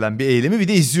düşmanca görülen bir eylemi bir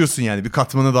de izliyorsun yani. Bir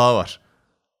katmanı daha var.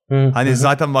 Hani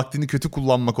zaten vaktini kötü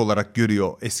kullanmak olarak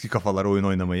görüyor eski kafalar oyun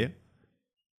oynamayı.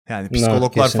 Yani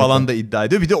psikologlar falan da iddia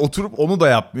ediyor. Bir de oturup onu da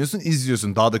yapmıyorsun,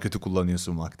 izliyorsun. Daha da kötü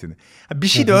kullanıyorsun vaktini. Bir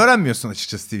şey de öğrenmiyorsun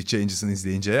açıkçası Twitch yayıncısını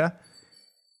izleyince ya.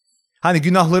 Hani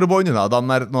günahları boynuna.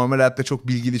 Adamlar normal hayatta çok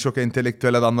bilgili, çok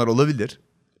entelektüel adamlar olabilir.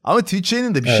 Ama Twitch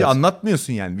yayınında bir şey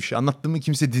anlatmıyorsun yani. Bir şey anlattığımı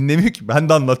kimse dinlemiyor ki. Ben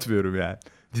de anlatmıyorum yani.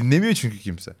 Dinlemiyor çünkü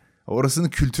kimse. Orasının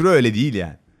kültürü öyle değil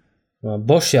yani.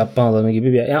 Boş yapma alanı gibi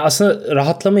bir yer. Yani aslında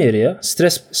rahatlama yeri ya.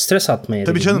 Stres atma yeri.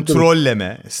 Tabii canım,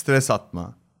 trolleme, stres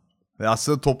atma. Ve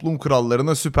aslında toplum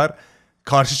kurallarına süper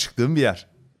karşı çıktığım bir yer.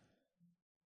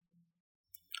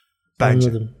 Bence.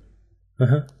 Anladım.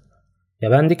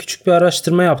 Ya ben de küçük bir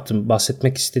araştırma yaptım.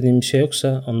 Bahsetmek istediğim bir şey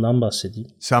yoksa ondan bahsedeyim.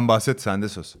 Sen bahset, sende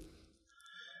söz.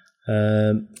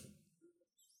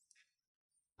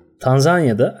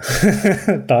 Tanzanya'da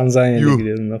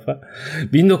giriyorum lafa.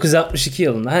 1962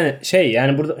 yılında hani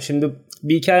yani burada şimdi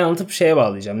bir hikaye anlatıp şeye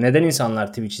bağlayacağım. Neden insanlar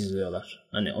Twitch izliyorlar?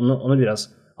 Hani onu biraz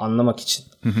anlamak için.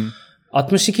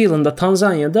 62 yılında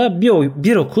Tanzanya'da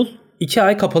bir okul 2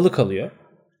 ay kapalı kalıyor.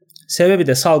 Sebebi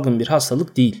de salgın bir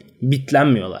hastalık değil.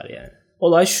 Bitlenmiyorlar yani.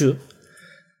 Olay şu.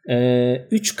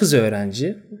 3 kız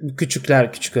öğrenci, küçük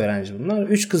öğrenci bunlar.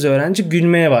 3 kız öğrenci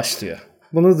gülmeye başlıyor.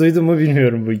 Bunu duydun mu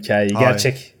bilmiyorum bu hikayeyi. Hayır.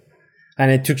 Gerçek.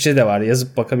 Hani Türkçe de var,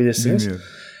 yazıp bakabilirsiniz.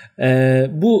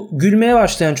 Bu gülmeye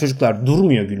başlayan çocuklar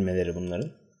durmuyor gülmeleri bunların.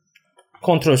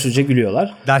 Kontrolsüzce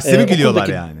gülüyorlar. Derste mi gülüyorlar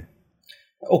yani?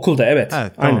 Okulda evet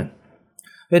tamam. Aynen.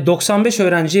 Ve 95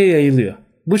 öğrenciye yayılıyor.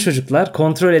 Bu çocuklar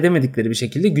kontrol edemedikleri bir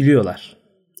şekilde gülüyorlar.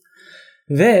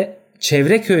 Ve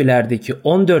çevre köylerdeki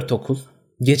 14 okul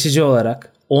geçici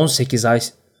olarak 18 ay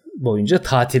boyunca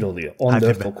tatil oluyor.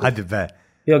 14 okul. Hadi be.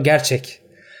 Yok, gerçek.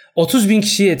 30 bin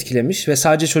kişiyi etkilemiş ve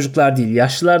sadece çocuklar değil,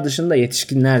 yaşlılar dışında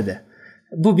yetişkinler de.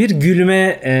 Bu bir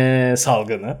gülme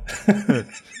salgını.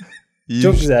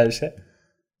 Çok güzel bir şey.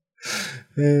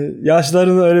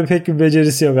 Yaşlıların öyle pek bir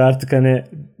becerisi yok artık, hani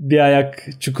bir ayak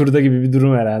çukurda gibi bir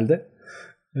durum herhalde.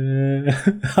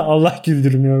 Allah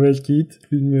güldürmüyor belki,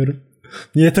 Yiğit, bilmiyorum.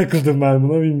 Niye takıldım ben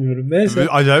buna bilmiyorum. Neyse.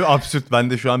 Acayip absürt. Ben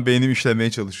de şu an beynim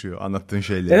işlemeye çalışıyor anlattığın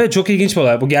şeyleri. Evet, çok ilginç bir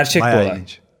olay. Bu gerçek bayağı bir olay.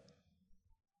 İlginç.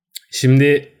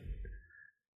 Şimdi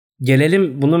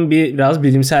gelelim bunun biraz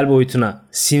bilimsel boyutuna.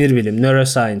 Sinir bilim,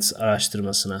 neuroscience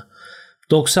araştırmasına.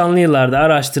 90'lı yıllarda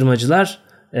araştırmacılar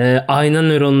ayna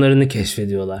nöronlarını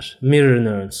keşfediyorlar. Mirror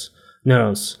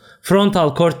neurons.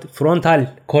 Frontal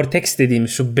korteks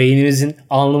dediğimiz şu beynimizin,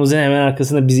 alnımızın hemen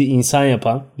arkasında bizi insan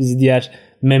yapan, bizi diğer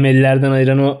memelilerden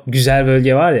ayıran o güzel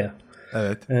bölge var ya.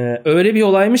 Evet. Öyle bir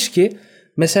olaymış ki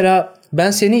mesela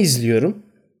ben seni izliyorum.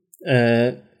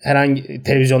 Herhangi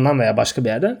televizyondan veya başka bir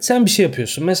yerden. Sen bir şey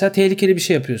yapıyorsun. Mesela tehlikeli bir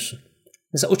şey yapıyorsun.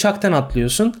 Mesela uçaktan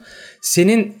atlıyorsun.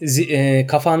 Senin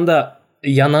kafanda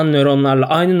yanan nöronlarla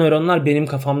aynı nöronlar benim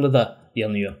kafamda da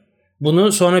yanıyor.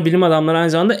 Bunu sonra bilim adamları aynı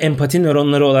zamanda empati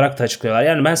nöronları olarak da açıklıyorlar.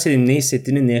 Yani ben senin ne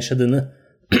hissettiğini, ne yaşadığını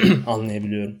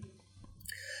anlayabiliyorum.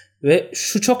 Ve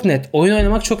şu çok net. Oyun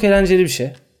oynamak çok eğlenceli bir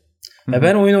şey. Ve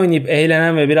ben oyun oynayıp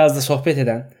eğlenen ve biraz da sohbet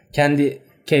eden, kendi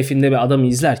keyfinde bir adamı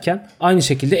izlerken aynı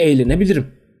şekilde eğlenebilirim.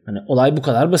 Hani olay bu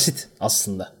kadar basit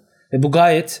aslında. Ve bu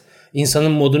gayet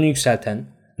insanın modunu yükselten,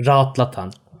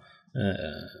 rahatlatan,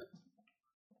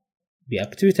 Bir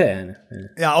aktivite yani.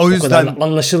 Ya o O yüzden kadar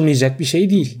anlaşılmayacak bir şey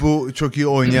değil. bu çok iyi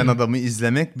oynayan adamı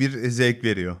izlemek bir zevk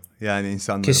veriyor. Yani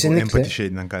insanlara Kesinlikle. bu empati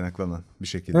şeyinden kaynaklanan bir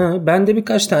şekilde. Ben de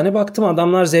birkaç tane baktım,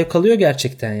 adamlar zevk alıyor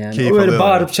gerçekten yani. Keyif O böyle alıyorlar.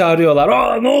 bağırıp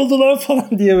çağırıyorlar. Ne oldu lan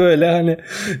falan diye böyle hani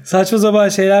saçma sapan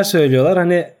şeyler söylüyorlar.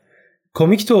 Hani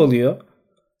komik de oluyor.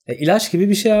 İlaç gibi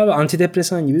bir şey abi.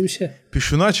 Antidepresan gibi bir şey. Bir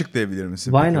şunu açıklayabilir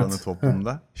misin Why peki not? bana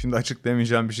toplumda? Şimdi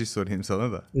açıklayamayacağım bir şey sorayım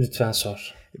sana da. Lütfen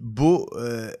sor. Bu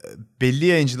belli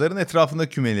yayıncıların etrafında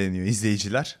kümeleniyor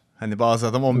izleyiciler. Hani bazı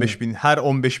adam 15 bin, her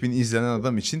 15 bin izlenen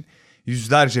adam için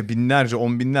yüzlerce, binlerce,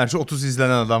 10 binlerce, 30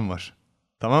 izlenen adam var.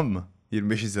 Tamam mı?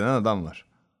 25 izlenen adam var.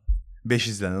 5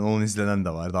 izlenen, 10 izlenen de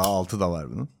var. Daha 6 da var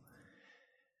bunun.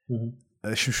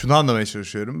 Şimdi şunu anlamaya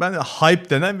çalışıyorum. Ben hype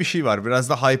denen bir şey var. Biraz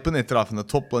da hype'ın etrafında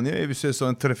toplanıyor ve bir süre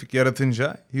sonra trafik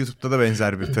yaratınca YouTube'da da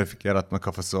benzer bir trafik yaratma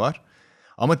kafası var.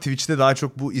 Ama Twitch'te daha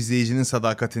çok bu izleyicinin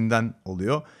sadakatinden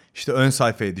oluyor. İşte ön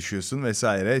sayfaya düşüyorsun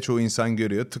vesaire. Çoğu insan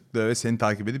görüyor, tıklıyor ve seni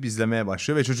takip edip izlemeye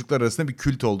başlıyor. Ve çocuklar arasında bir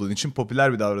kült olduğu için,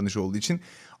 popüler bir davranış olduğu için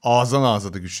ağızdan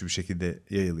ağza da güçlü bir şekilde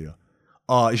yayılıyor.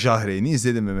 Jahreyn'i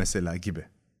izledin mi mesela gibi.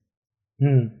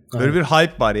 Böyle bir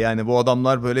hype var yani, bu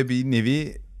adamlar böyle bir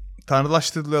nevi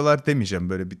tanrılaştırılıyorlar demeyeceğim.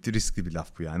 Böyle bir riskli bir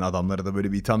laf bu yani. Adamlara da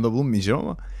böyle bir ithamda bulunmayacağım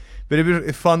ama böyle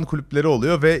bir fan kulüpleri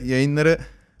oluyor ve yayınları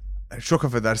çok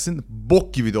affedersin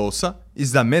bok gibi de olsa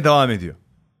izlenmeye devam ediyor.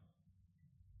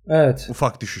 Evet.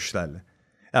 Ufak düşüşlerle.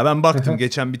 Ya ben baktım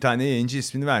geçen bir tane yayıncı,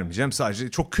 ismini vermeyeceğim. Sadece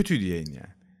çok kötüydü yayın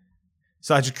yani.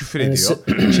 Sadece küfür ediyor.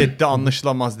 Chat'te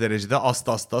anlaşılamaz derecede as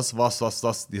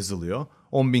vas yazılıyor.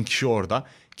 10.000 kişi orada.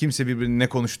 Kimse birbirinin ne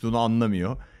konuştuğunu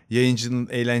anlamıyor. Yayıncının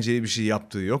eğlenceli bir şey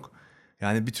yaptığı yok.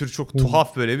 Yani bir tür çok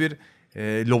tuhaf böyle bir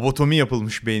lobotomi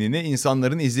yapılmış beynine.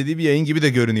 İnsanların izlediği bir yayın gibi de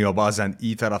görünüyor bazen,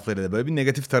 iyi tarafları da. Böyle bir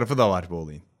negatif tarafı da var bu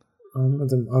olayın.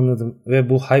 Anladım. Ve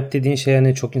bu hype dediğin şey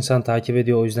hani çok insan takip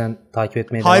ediyor, o yüzden takip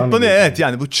etmeye devam ediyor. Hype'ı ne? Evet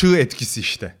yani bu çığ etkisi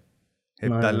işte.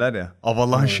 Hep Aynen. derler ya.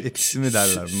 Avalanche etkisi mi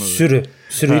derler buna?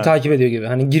 Sürüyü takip ediyor gibi.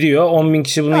 Hani giriyor 10.000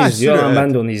 kişi bunu izliyor ama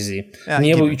ben de onu izleyeyim. Yani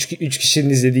niye gibi. bu 3 kişinin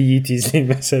izlediği Yiğit'i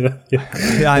izleyeyim mesela?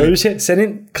 Yani, öyle bir şey.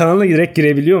 Senin kanalına direkt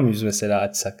girebiliyor muyuz mesela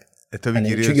açsak? Tabii hani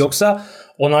giriyorsun. Çünkü yoksa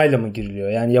onayla mı giriliyor?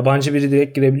 Yani yabancı biri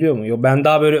direkt girebiliyor mu? Yok, ben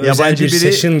daha böyle özel bir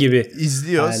session gibi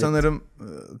izliyor. hayal Sanırım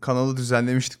kanalı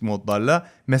düzenlemiştik modlarla.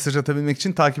 Mesaj atabilmek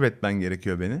için takip etmen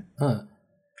gerekiyor beni.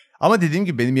 Ama dediğim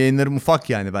gibi benim yayınlarım ufak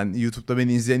yani. Ben YouTube'da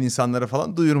beni izleyen insanlara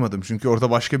falan duyurmadım. Çünkü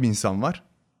orada başka bir insan var.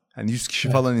 Hani 100 kişi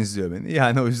falan izliyor beni.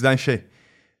 Yani o yüzden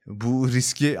bu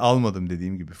riski almadım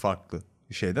dediğim gibi, farklı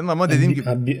bir şeyden. Ama dediğim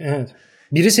gibi. Evet.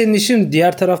 Biri senin işin,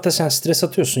 diğer tarafta sen stres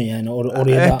atıyorsun yani.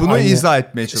 Oraya da bunu aynı izah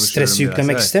etmeye çalışıyorum. Stresi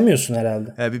yüklemek istemiyorsun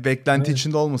herhalde. Bir beklenti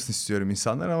içinde olmasını istiyorum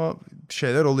insanlar ama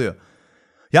şeyler oluyor.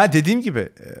 Ya dediğim gibi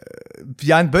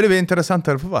yani böyle bir enteresan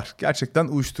tarafı var. Gerçekten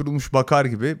uyuşturulmuş bakar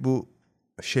gibi. Bu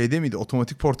şeyde miydi?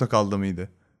 Otomatik Portakal'da mıydı?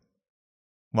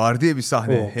 Var diye bir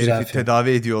sahne. Herifi tedavi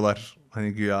ediyorlar.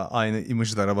 Hani güya aynı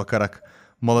imajlara bakarak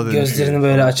mala dönüşüyor. Gözlerini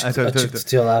böyle açık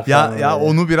tutuyorlar falan. Ya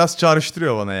onu biraz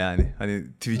çağrıştırıyor bana yani. Hani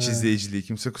Twitch izleyiciliği.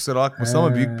 Kimse kusura bakmasın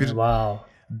ama büyük bir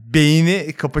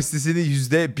beyni kapasitesini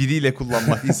 %1'iyle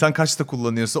kullanmak. İnsan kaçta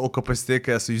kullanıyorsa o kapasiteye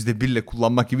kıyasla %1'le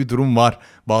kullanmak gibi bir durum var.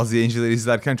 Bazı yayıncıları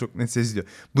izlerken çok net seziliyor.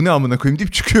 Bu ne amına koyayım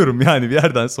deyip çıkıyorum yani bir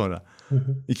yerden sonra.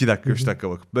 2 dakika 3 dakika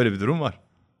bakıp. Böyle bir durum var.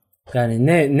 Yani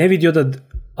ne videoda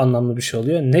anlamlı bir şey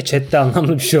oluyor, ne chatte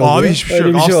anlamlı bir şey oluyor. Abi hiçbir şey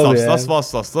yok.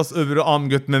 As. Öbürü am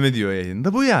götmeme diyor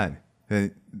yayında. Bu yani.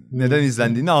 Neden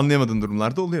izlendiğini anlayamadığın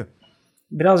durumlarda oluyor.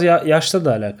 Biraz yaşla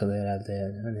da alakalı herhalde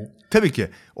yani. Hani... Tabii ki.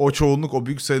 O çoğunluk, o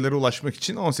büyük sayılara ulaşmak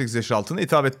için 18 yaş altına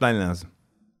hitap etmen lazım.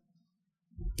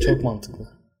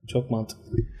 Çok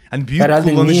mantıklı. Hani büyük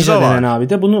herhalde kullanıcı da var. Denen abi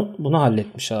de bunu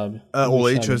halletmiş abi.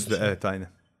 Olayı çözdü. Evet aynen.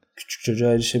 Küçük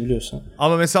çocuğa erişebiliyorsan.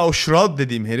 Ama mesela o Shroud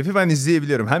dediğim herifi ben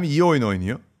izleyebiliyorum. Hem iyi oyun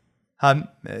oynuyor. Hem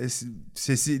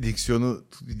sesi, diksiyonu,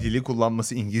 dili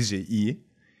kullanması İngilizce iyi.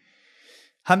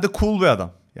 Hem de cool bir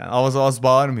adam. Yani avaz avaz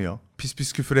bağırmıyor. Pis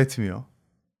pis küfür etmiyor.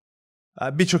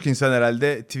 Birçok insan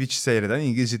herhalde Twitch seyreden,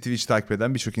 İngilizce Twitch takip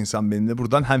eden birçok insan benimle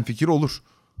buradan hemfikir olur.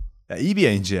 Ya iyi bir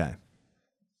yayıncı yani.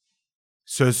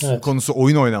 Söz konusu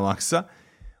oyun oynamaksa,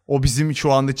 o bizim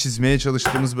şu anda çizmeye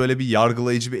çalıştığımız böyle bir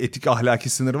yargılayıcı, bir etik ahlaki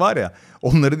sınır var ya,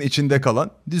 onların içinde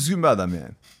kalan düzgün bir adam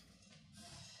yani.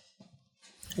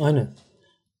 Aynen.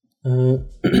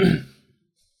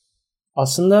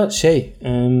 Aslında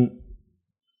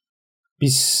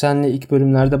biz seninle ilk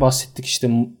bölümlerde bahsettik işte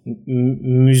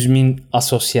müzmin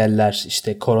asosyaller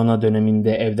işte korona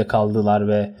döneminde evde kaldılar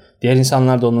ve diğer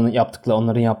insanlar da onların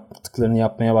yaptıklarını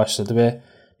yapmaya başladı ve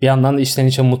bir yandan da içten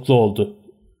içe mutlu oldu.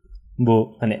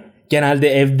 Bu hani genelde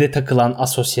evde takılan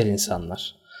asosyal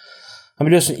insanlar.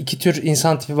 Biliyorsun iki tür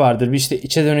insan tipi vardır. Bir işte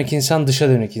içe dönük insan, dışa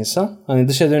dönük insan. Hani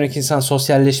dışa dönük insan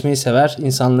sosyalleşmeyi sever,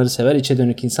 insanları sever. İçe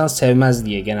dönük insan sevmez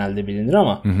diye genelde bilinir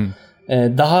ama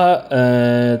daha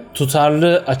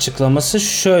tutarlı açıklaması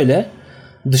şöyle.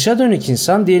 Dışa dönük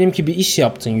insan, diyelim ki bir iş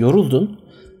yaptın, yoruldun.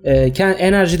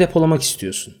 Enerji depolamak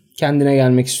istiyorsun. Kendine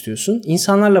gelmek istiyorsun.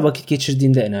 İnsanlarla vakit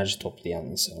geçirdiğinde enerji toplayan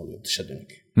insan oluyor dışa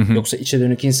dönük. Yoksa içe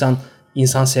dönük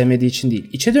insan sevmediği için değil.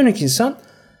 İçe dönük insan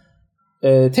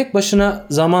tek başına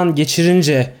zaman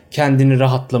geçirince kendini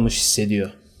rahatlamış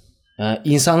hissediyor. Yani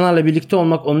insanlarla birlikte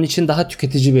olmak onun için daha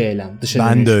tüketici bir eylem.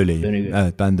 Ben de öyleyim.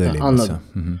 Evet, ben de öyleyim. Anladım.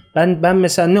 Ben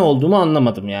mesela ne olduğumu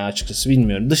anlamadım ya, açıkçası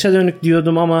bilmiyorum. Dışa dönük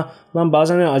diyordum ama lan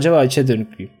bazen acaba içe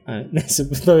dönük müyüm? Yani neyse,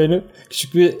 bu da benim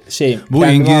küçük bir şeyim. Bu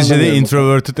Kendimi İngilizce'de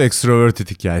introverted extroverted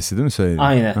hikayesi değil mi söylediğin?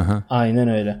 Aynen. Aynen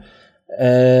öyle.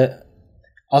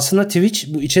 Aslında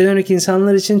Twitch bu içe dönük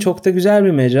insanlar için çok da güzel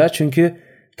bir mecra. Çünkü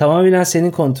tamamen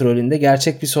senin kontrolünde,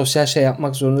 gerçek bir sosyal şey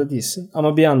yapmak zorunda değilsin.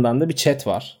 Ama bir yandan da bir chat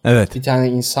var. Evet. Bir tane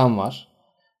insan var.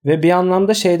 Ve bir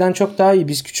anlamda şeyden çok daha iyi.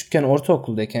 Biz küçükken,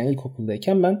 ortaokuldayken,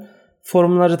 ilkokuldayken ben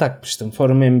forumları takmıştım.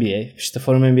 Forum NBA. İşte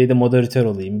Forum NBA'de moderatör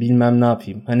olayım. Bilmem ne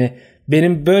yapayım. Hani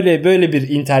benim böyle bir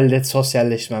internet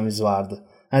sosyalleşmemiz vardı.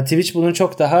 Yani Twitch bunun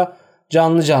çok daha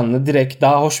canlı, direkt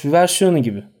daha hoş bir versiyonu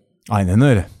gibi. Aynen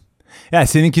öyle. Yani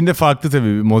seninkinde farklı tabii,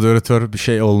 bir moderatör bir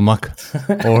şey olmak.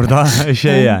 Orada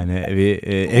yani bir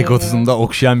egosunda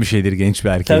okşayan bir şeydir genç bir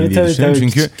erkeğin diye düşünüyorum.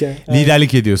 Çünkü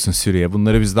liderlik ediyorsun sürüye.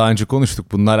 Bunları biz daha önce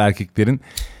konuştuk. Bunlar erkeklerin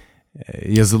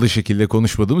yazılı şekilde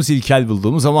konuşmadığımız, ilkel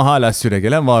bulduğumuz ama hala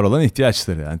süregelen var olan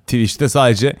ihtiyaçları. Yani Twitch'te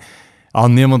sadece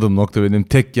anlayamadığım nokta, benim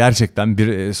tek gerçekten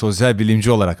bir sosyal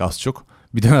bilimci olarak az çok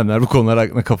bir dönemler bu konular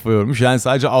hakkında kafa yormuş. Yani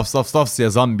sadece afs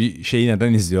yazan bir şeyi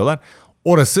neden izliyorlar?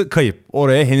 Orası kayıp.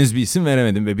 Oraya henüz bir isim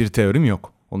veremedim ve bir teorim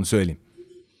yok. Onu söyleyeyim.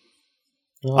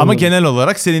 Anladım. Ama genel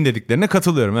olarak senin dediklerine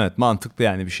katılıyorum. Evet, mantıklı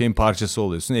yani, bir şeyin parçası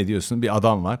oluyorsun, ediyorsun. Bir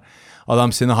adam var.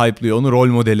 Adam seni hype'lıyor, onu rol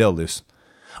modeli alıyorsun.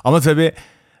 Ama tabii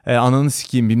ananı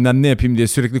sikeyim bilmem ne yapayım diye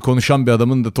sürekli konuşan bir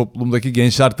adamın da toplumdaki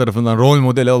gençler tarafından rol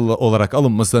modeli olarak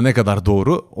alınması da ne kadar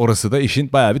doğru, orası da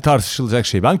işin bayağı bir tartışılacak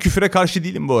şey. Ben küfüre karşı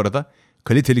değilim bu arada.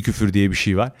 Kaliteli küfür diye bir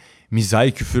şey var.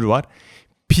 Mizahi küfür var.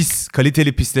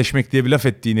 Kaliteli pisleşmek diye bir laf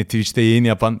ettiğini Twitch'te yayın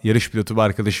yapan yarış pilotu bir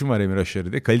arkadaşım var, Emir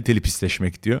Aşarı diye. Kaliteli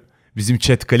pisleşmek diyor. Bizim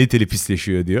chat kaliteli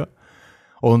pisleşiyor diyor.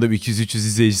 Onun da bir 200-300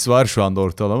 izleyicisi var şu anda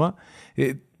ortalama.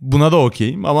 Buna da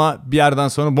okeyim ama bir yerden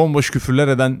sonra bomboş küfürler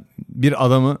eden bir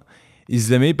adamı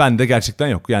izlemeyi ben de gerçekten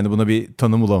yok. Yani buna bir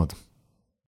tanım bulamadım.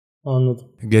 Anladım.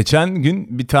 Geçen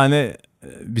gün bir tane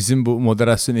bizim bu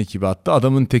moderasyon ekibi attı.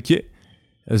 Adamın teki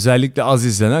özellikle az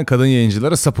izlenen kadın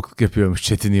yayıncılara sapıklık yapıyormuş,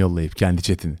 chatini yollayıp, kendi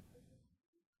chatini.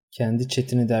 Kendi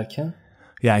chatini derken?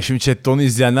 Yani şimdi chatte onu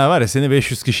izleyenler var ya, seni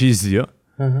 500 kişi izliyor.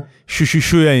 Hı.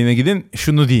 Şu yayına gidin,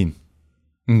 şunu deyin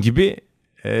gibi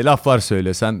laflar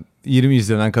söylüyor. Sen 20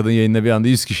 izlenen kadın yayınına bir anda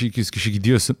 100 kişi 200 kişi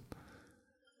gidiyorsun.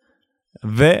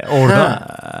 Ve orada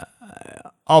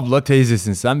abla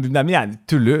teyzesin sen bilmem, yani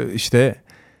türlü işte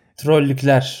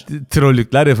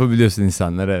trollükler yapabiliyorsun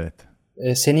insanlara, evet.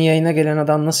 Senin yayına gelen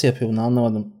adam nasıl yapıyor bunu,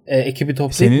 anlamadım. Ekibi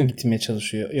toplayıp mı gitmeye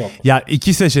çalışıyor? Yok. Ya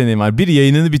iki seçeneğin var. Bir,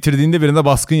 yayınını bitirdiğinde birine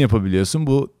baskın yapabiliyorsun.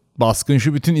 Bu baskın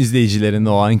şu: bütün izleyicilerini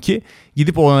o anki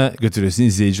gidip ona götürüyorsun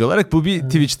izleyici olarak. Bu bir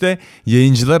Twitch'te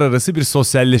yayıncılar arası bir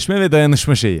sosyalleşme ve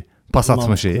dayanışma şeyi. Pas atma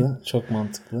mantıklı, şeyi. Çok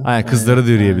mantıklı. Aynen, kızları da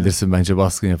yürüyebilirsin bence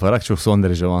baskın yaparak. Çok son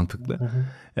derece mantıklı.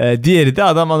 Diğeri de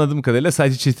adam anladığım kadarıyla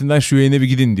sadece chatinden şu yayına bir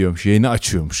gidin diyormuş. Yayını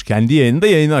açıyormuş. Kendi yayınında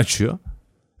yayını açıyor.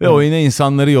 Ve oyuna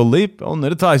insanları yollayıp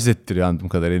onları taciz ettiriyor anladığım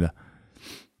kadarıyla.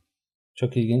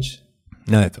 Çok ilginç.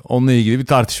 Evet, onunla ilgili bir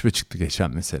tartışma çıktı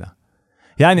geçen mesela.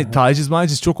 Yani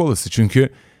taciz çok olası, çünkü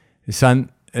sen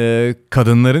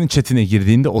kadınların chatine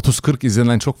girdiğinde 30-40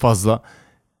 izlenen çok fazla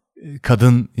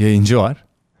kadın yayıncı var.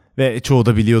 Ve çoğu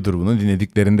da biliyordur bunu,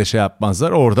 dinlediklerinde şey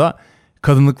yapmazlar. Orada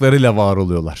kadınlıklarıyla var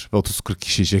oluyorlar ve 30-40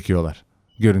 kişiyi çekiyorlar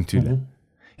görüntüyle.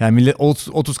 Yani millet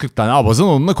 30-40 tane abazan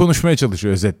onunla konuşmaya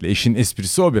çalışıyor özetle. İşin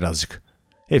esprisi o birazcık.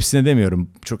 Hepsine demiyorum.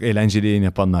 Çok eğlenceli yayın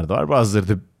yapanlar da var. Bazıları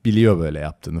da biliyor böyle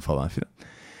yaptığını falan filan.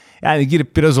 Yani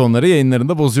girip biraz onları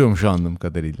yayınlarında bozuyormuş anladığım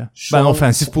kadarıyla. Ben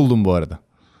ofensif buldum bu arada.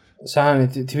 Sen hani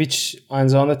Twitch, aynı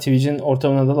zamanda Twitch'in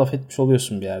ortamına da laf etmiş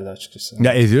oluyorsun bir yerde açıkçası.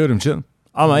 Ya ediyorum canım.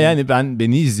 Ama yani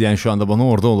beni izleyen, şu anda bana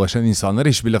orada ulaşan insanlara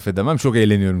hiçbir laf edemem. Çok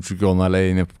eğleniyorum çünkü onlarla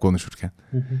yayın yapıp konuşurken.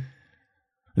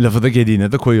 Lafı da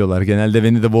gediğine de koyuyorlar. Genelde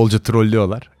beni de bolca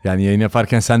trollüyorlar. Yani yayın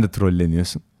yaparken sen de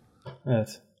trolleniyorsun.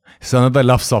 Evet. Sana da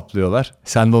laf saplıyorlar.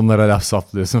 Sen de onlara laf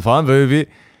saplıyorsun falan. Böyle bir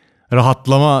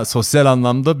rahatlama, sosyal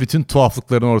anlamda bütün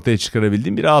tuhaflıklarını ortaya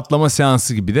çıkarabildiğim bir rahatlama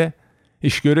seansı gibi de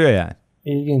iş görüyor yani.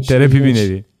 İlginç. Terapi ilginç.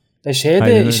 bir nevi. Şeye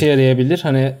de işe yarayabilir.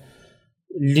 Hani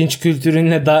linç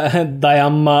kültürüne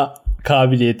dayanma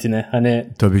kabiliyetine. Hani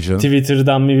tabii canım.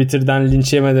 Twitter'dan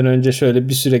linç yemeden önce şöyle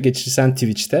bir süre geçirsen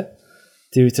Twitch'te,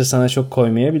 Twitter sana çok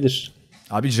koymayabilir.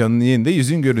 Abi canlı yayında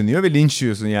yüzün görünüyor ve linç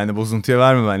yiyorsun, yani bozuntuya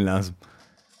vermemen lazım.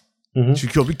 Hı-hı.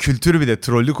 Çünkü o bir kültür, bir de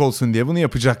trollük olsun diye bunu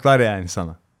yapacaklar yani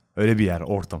sana. Öyle bir yer,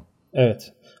 ortam.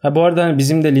 Evet. Ha bu arada hani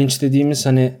bizim de linç dediğimiz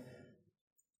hani,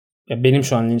 ya benim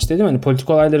şu an linç dediğim hani politik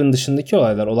olayların dışındaki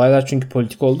olaylar. Olaylar çünkü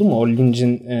politik oldu mu o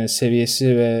lincin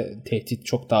seviyesi ve tehdit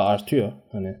çok daha artıyor.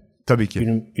 Hani tabii ki.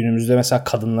 Günümüzde mesela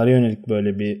kadınlara yönelik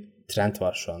böyle bir trend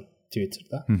var şu an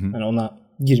Twitter'da. Hı hı. Hani ona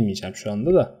girmeyeceğim şu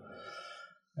anda da.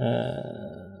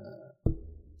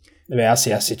 Veya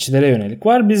siyasetçilere yönelik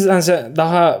var. Biz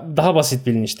daha basit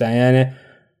bir linçten, yani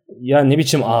ya ne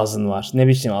biçim ağzın var, ne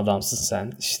biçim adamsın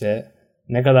sen, işte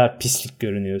ne kadar pislik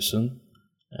görünüyorsun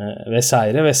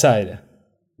vesaire vesaire.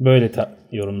 Böyle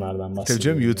yorumlardan bahsediyorum. Tabii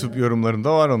canım, YouTube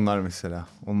yorumlarında var onlar mesela.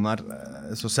 Onlar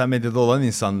sosyal medyada olan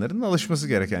insanların alışması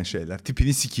gereken şeyler.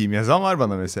 Tipini sikeyim yazan var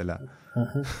bana mesela.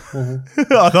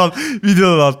 Adam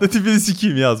videonun altında tipini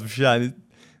sikeyim yazmış yani.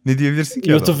 Ne diyebilirsin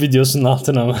ki YouTube adam? Videosunun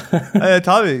altına mı? Evet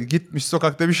abi, gitmiş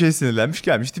sokakta bir şey sinirlenmiş,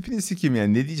 gelmiş tipini sikeyim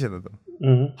yani, ne diyeceksin adam?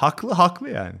 Hı-hı. Haklı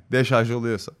yani. Deşarj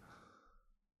oluyorsa.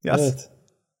 Yaz.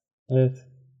 Evet.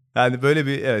 Yani böyle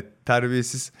bir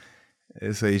terbiyesiz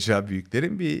sayacağı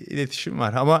büyüklerin bir iletişim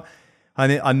var. Ama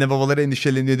hani anne babalar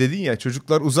endişeleniyor dedin ya,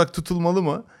 çocuklar uzak tutulmalı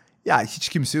mı? Ya hiç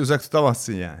kimseyi uzak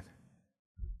tutamazsın yani.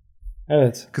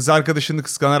 Evet. Kız arkadaşını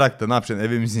kıskanarak da ne yapacaksın?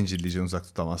 Eve mi zincirleyeceksin, uzak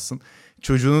tutamazsın.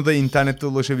 Çocuğunu da internette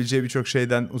ulaşabileceği birçok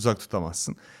şeyden uzak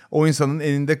tutamazsın. O insanın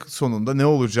elinde sonunda ne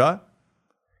olacağı,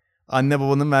 anne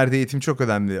babanın verdiği eğitim çok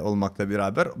önemli olmakla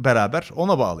beraber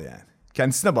ona bağlı yani.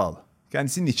 Kendisine bağlı.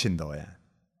 Kendisinin içinde o yani.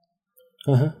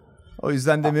 Hı. O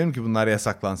yüzden demiyorum ki bunlar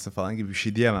yasaklansın falan gibi bir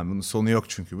şey diyemem. Bunun sonu yok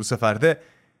çünkü. Bu sefer de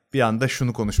bir anda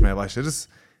şunu konuşmaya başlarız.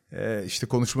 İşte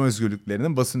konuşma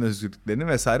özgürlüklerinin, basın özgürlüklerinin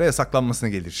vesaire yasaklanmasına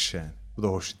gelir iş yani. Bu da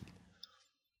hoş değil.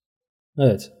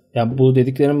 Evet. Yani bu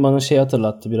dediklerim bana şey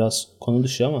hatırlattı, biraz konu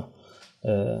dışı ama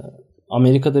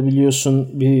Amerika'da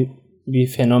biliyorsun bir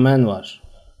fenomen var.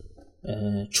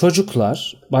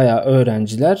 Çocuklar, bayağı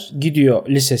öğrenciler gidiyor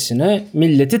lisesine,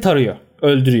 milleti tarıyor,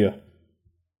 öldürüyor.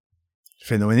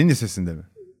 Fenomenin lisesinde mi?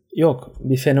 Yok,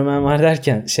 bir fenomen var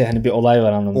derken hani bir olay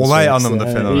var anlamında. Olay anlamında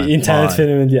yani fenomen. İnternet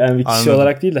fenomeni değil, yani bir kişi anladım.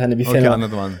 Olarak değil de hani bir fenomen.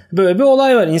 Anladım. Böyle bir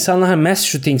olay var. İnsanlar mass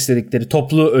shootings dedikleri,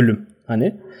 toplu ölüm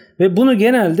hani. Ve bunu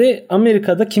genelde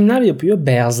Amerika'da kimler yapıyor?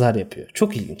 Beyazlar yapıyor.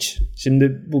 Çok ilginç.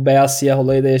 Şimdi bu beyaz siyah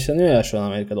olayı da yaşanıyor ya şu an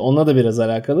Amerika'da. Onunla da biraz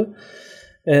alakalı.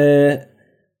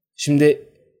 Şimdi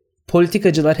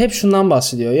politikacılar hep şundan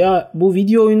bahsediyor. Ya bu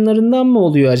video oyunlarından mı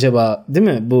oluyor acaba? Değil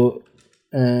mi? Bu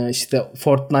işte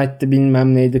Fortnite'dı,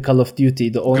 bilmem neydi, Call of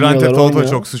Duty'di. Grand Theft Auto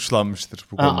çok suçlanmıştır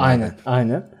bu konuda.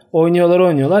 Aynen.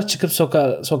 Oynuyorlar. Çıkıp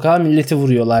sokağa milleti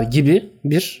vuruyorlar gibi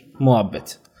bir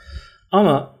muhabbet.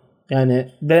 Ama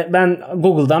yani ben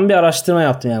Google'dan bir araştırma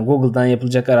yaptım. Yani Google'dan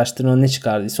yapılacak araştırma ne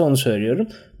çıkardıysa onu söylüyorum.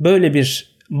 Böyle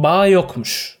bir bağ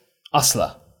yokmuş.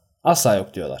 Asla. Asla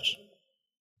yok diyorlar.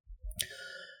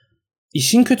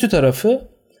 İşin kötü tarafı,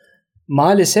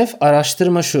 maalesef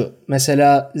araştırma şu.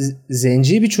 Mesela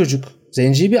zenci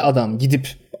bir adam gidip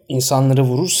insanları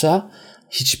vurursa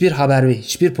hiçbir haber ve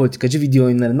hiçbir politikacı video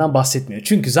oyunlarından bahsetmiyor.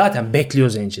 Çünkü zaten bekliyor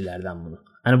zencilerden bunu.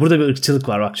 Hani burada bir ırkçılık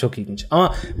var, bak çok ilginç.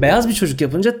 Ama beyaz bir çocuk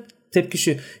yapınca tepki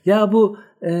şu. Ya bu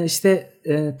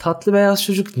tatlı beyaz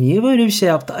çocuk niye böyle bir şey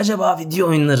yaptı? Acaba video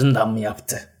oyunlarından mı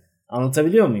yaptı?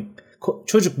 Anlatabiliyor muyum?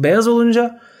 Çocuk beyaz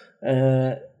olunca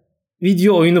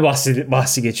video oyunu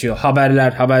bahsi geçiyor.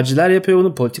 Haberciler yapıyor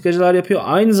bunu, politikacılar yapıyor.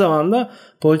 Aynı zamanda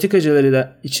politikacıları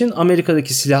da için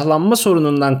Amerika'daki silahlanma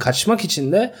sorunundan kaçmak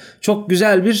için de çok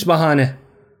güzel bir bahane.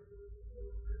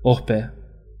 Oh be.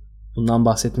 Bundan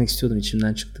bahsetmek istiyordum,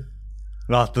 içimden çıktı.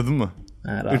 Rahatladın mı?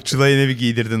 Irkçılığa yine bir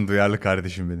giydirdin duyarlı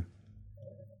kardeşim benim.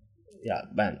 Ya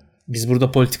biz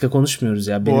burada politika konuşmuyoruz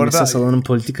ya. Benim esas alanım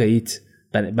politika, Yiğit.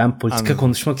 Ben politika Anladım.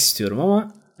 Konuşmak istiyorum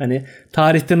ama hani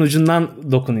tarihten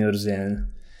ucundan dokunuyoruz yani.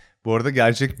 Bu arada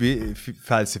gerçek bir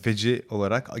felsefeci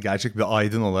olarak, gerçek bir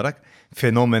aydın olarak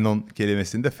fenomenon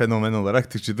kelimesini de fenomen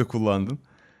olarak Türkçe'de kullandın.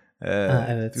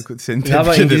 Evet. Seni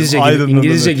tebrik ederim.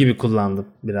 İngilizce gibi kullandım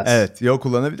biraz. Evet. Yok,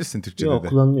 kullanabilirsin Türkçe'de de. Yok,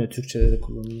 kullanılıyor. Türkçe'de de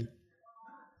kullanılıyor.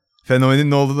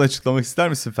 Fenomenin ne olduğunu açıklamak ister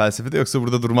misin felsefede, yoksa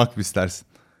burada durmak mı istersin?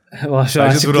 Şu an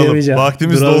açıklayamayacağım.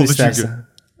 Vaktimiz doldu istersen.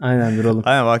 Çünkü. Aynen, duralım.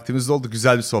 Aynen, vaktimiz doldu.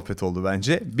 Güzel bir sohbet oldu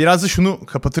bence. Biraz da şunu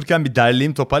kapatırken bir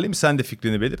derleyeyim, toparlayayım. Sen de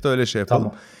fikrini belirt, öyle şey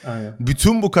yapalım. Tamam. Aynen.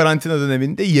 Bütün bu karantina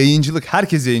döneminde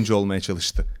herkes yayıncı olmaya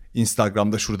çalıştı.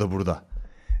 Instagram'da, şurada burada.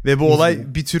 Ve bu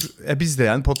olay bir tür biz de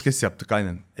yani podcast yaptık,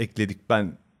 aynen ekledik.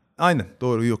 Ben Aynen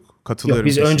doğru yok. Katılıyorum. Yok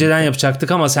biz kesinlikle. önceden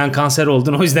yapacaktık ama sen kanser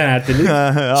oldun o yüzden erteledik.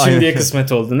 Şimdiye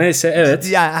kısmet oldu. Neyse evet.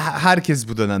 Yani herkes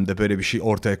bu dönemde böyle bir şey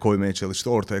ortaya koymaya çalıştı.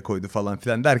 Ortaya koydu falan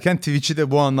filan derken Twitch'i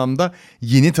de bu anlamda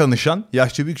yeni tanışan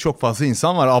yaşça büyük çok fazla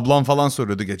insan var. Ablam falan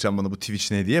soruyordu geçen bana bu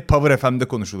Twitch ne diye. Power FM'de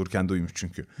konuşulurken duymuş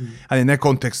çünkü. Hani ne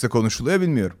kontekste konuşuluyor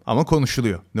bilmiyorum. Ama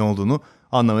konuşuluyor. Ne olduğunu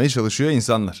anlamaya çalışıyor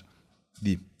insanlar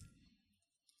diyeyim.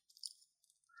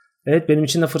 Evet benim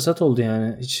için de fırsat oldu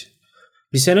yani. Hiç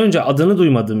bir sene önce adını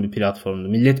duymadığım bir platformdu.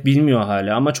 Millet bilmiyor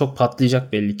hala ama çok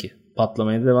patlayacak belli ki.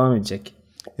 Patlamaya da devam edecek.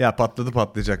 Ya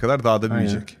patlayacak kadar daha da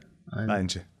büyüyecek. Aynen.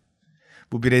 Bence.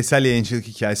 Bu bireysel yayıncılık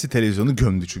hikayesi televizyonu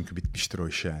gömdü çünkü bitmiştir o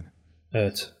iş yani.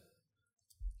 Evet.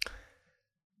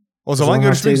 O zaman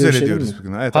görüşmek üzere diyoruz mi?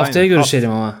 bugün. Evet, haftaya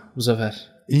görüşelim ama bu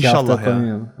sefer. İnşallah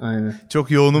ya. Aynen.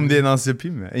 Çok yoğunum diye naz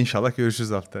yapayım mı? İnşallah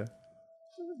görüşürüz haftaya.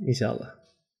 İnşallah.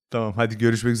 Tamam hadi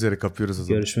görüşmek üzere kapıyoruz o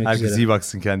zaman. Görüşmek Herkes üzere. iyi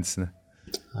baksın kendisine.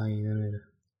 Aynen öyle.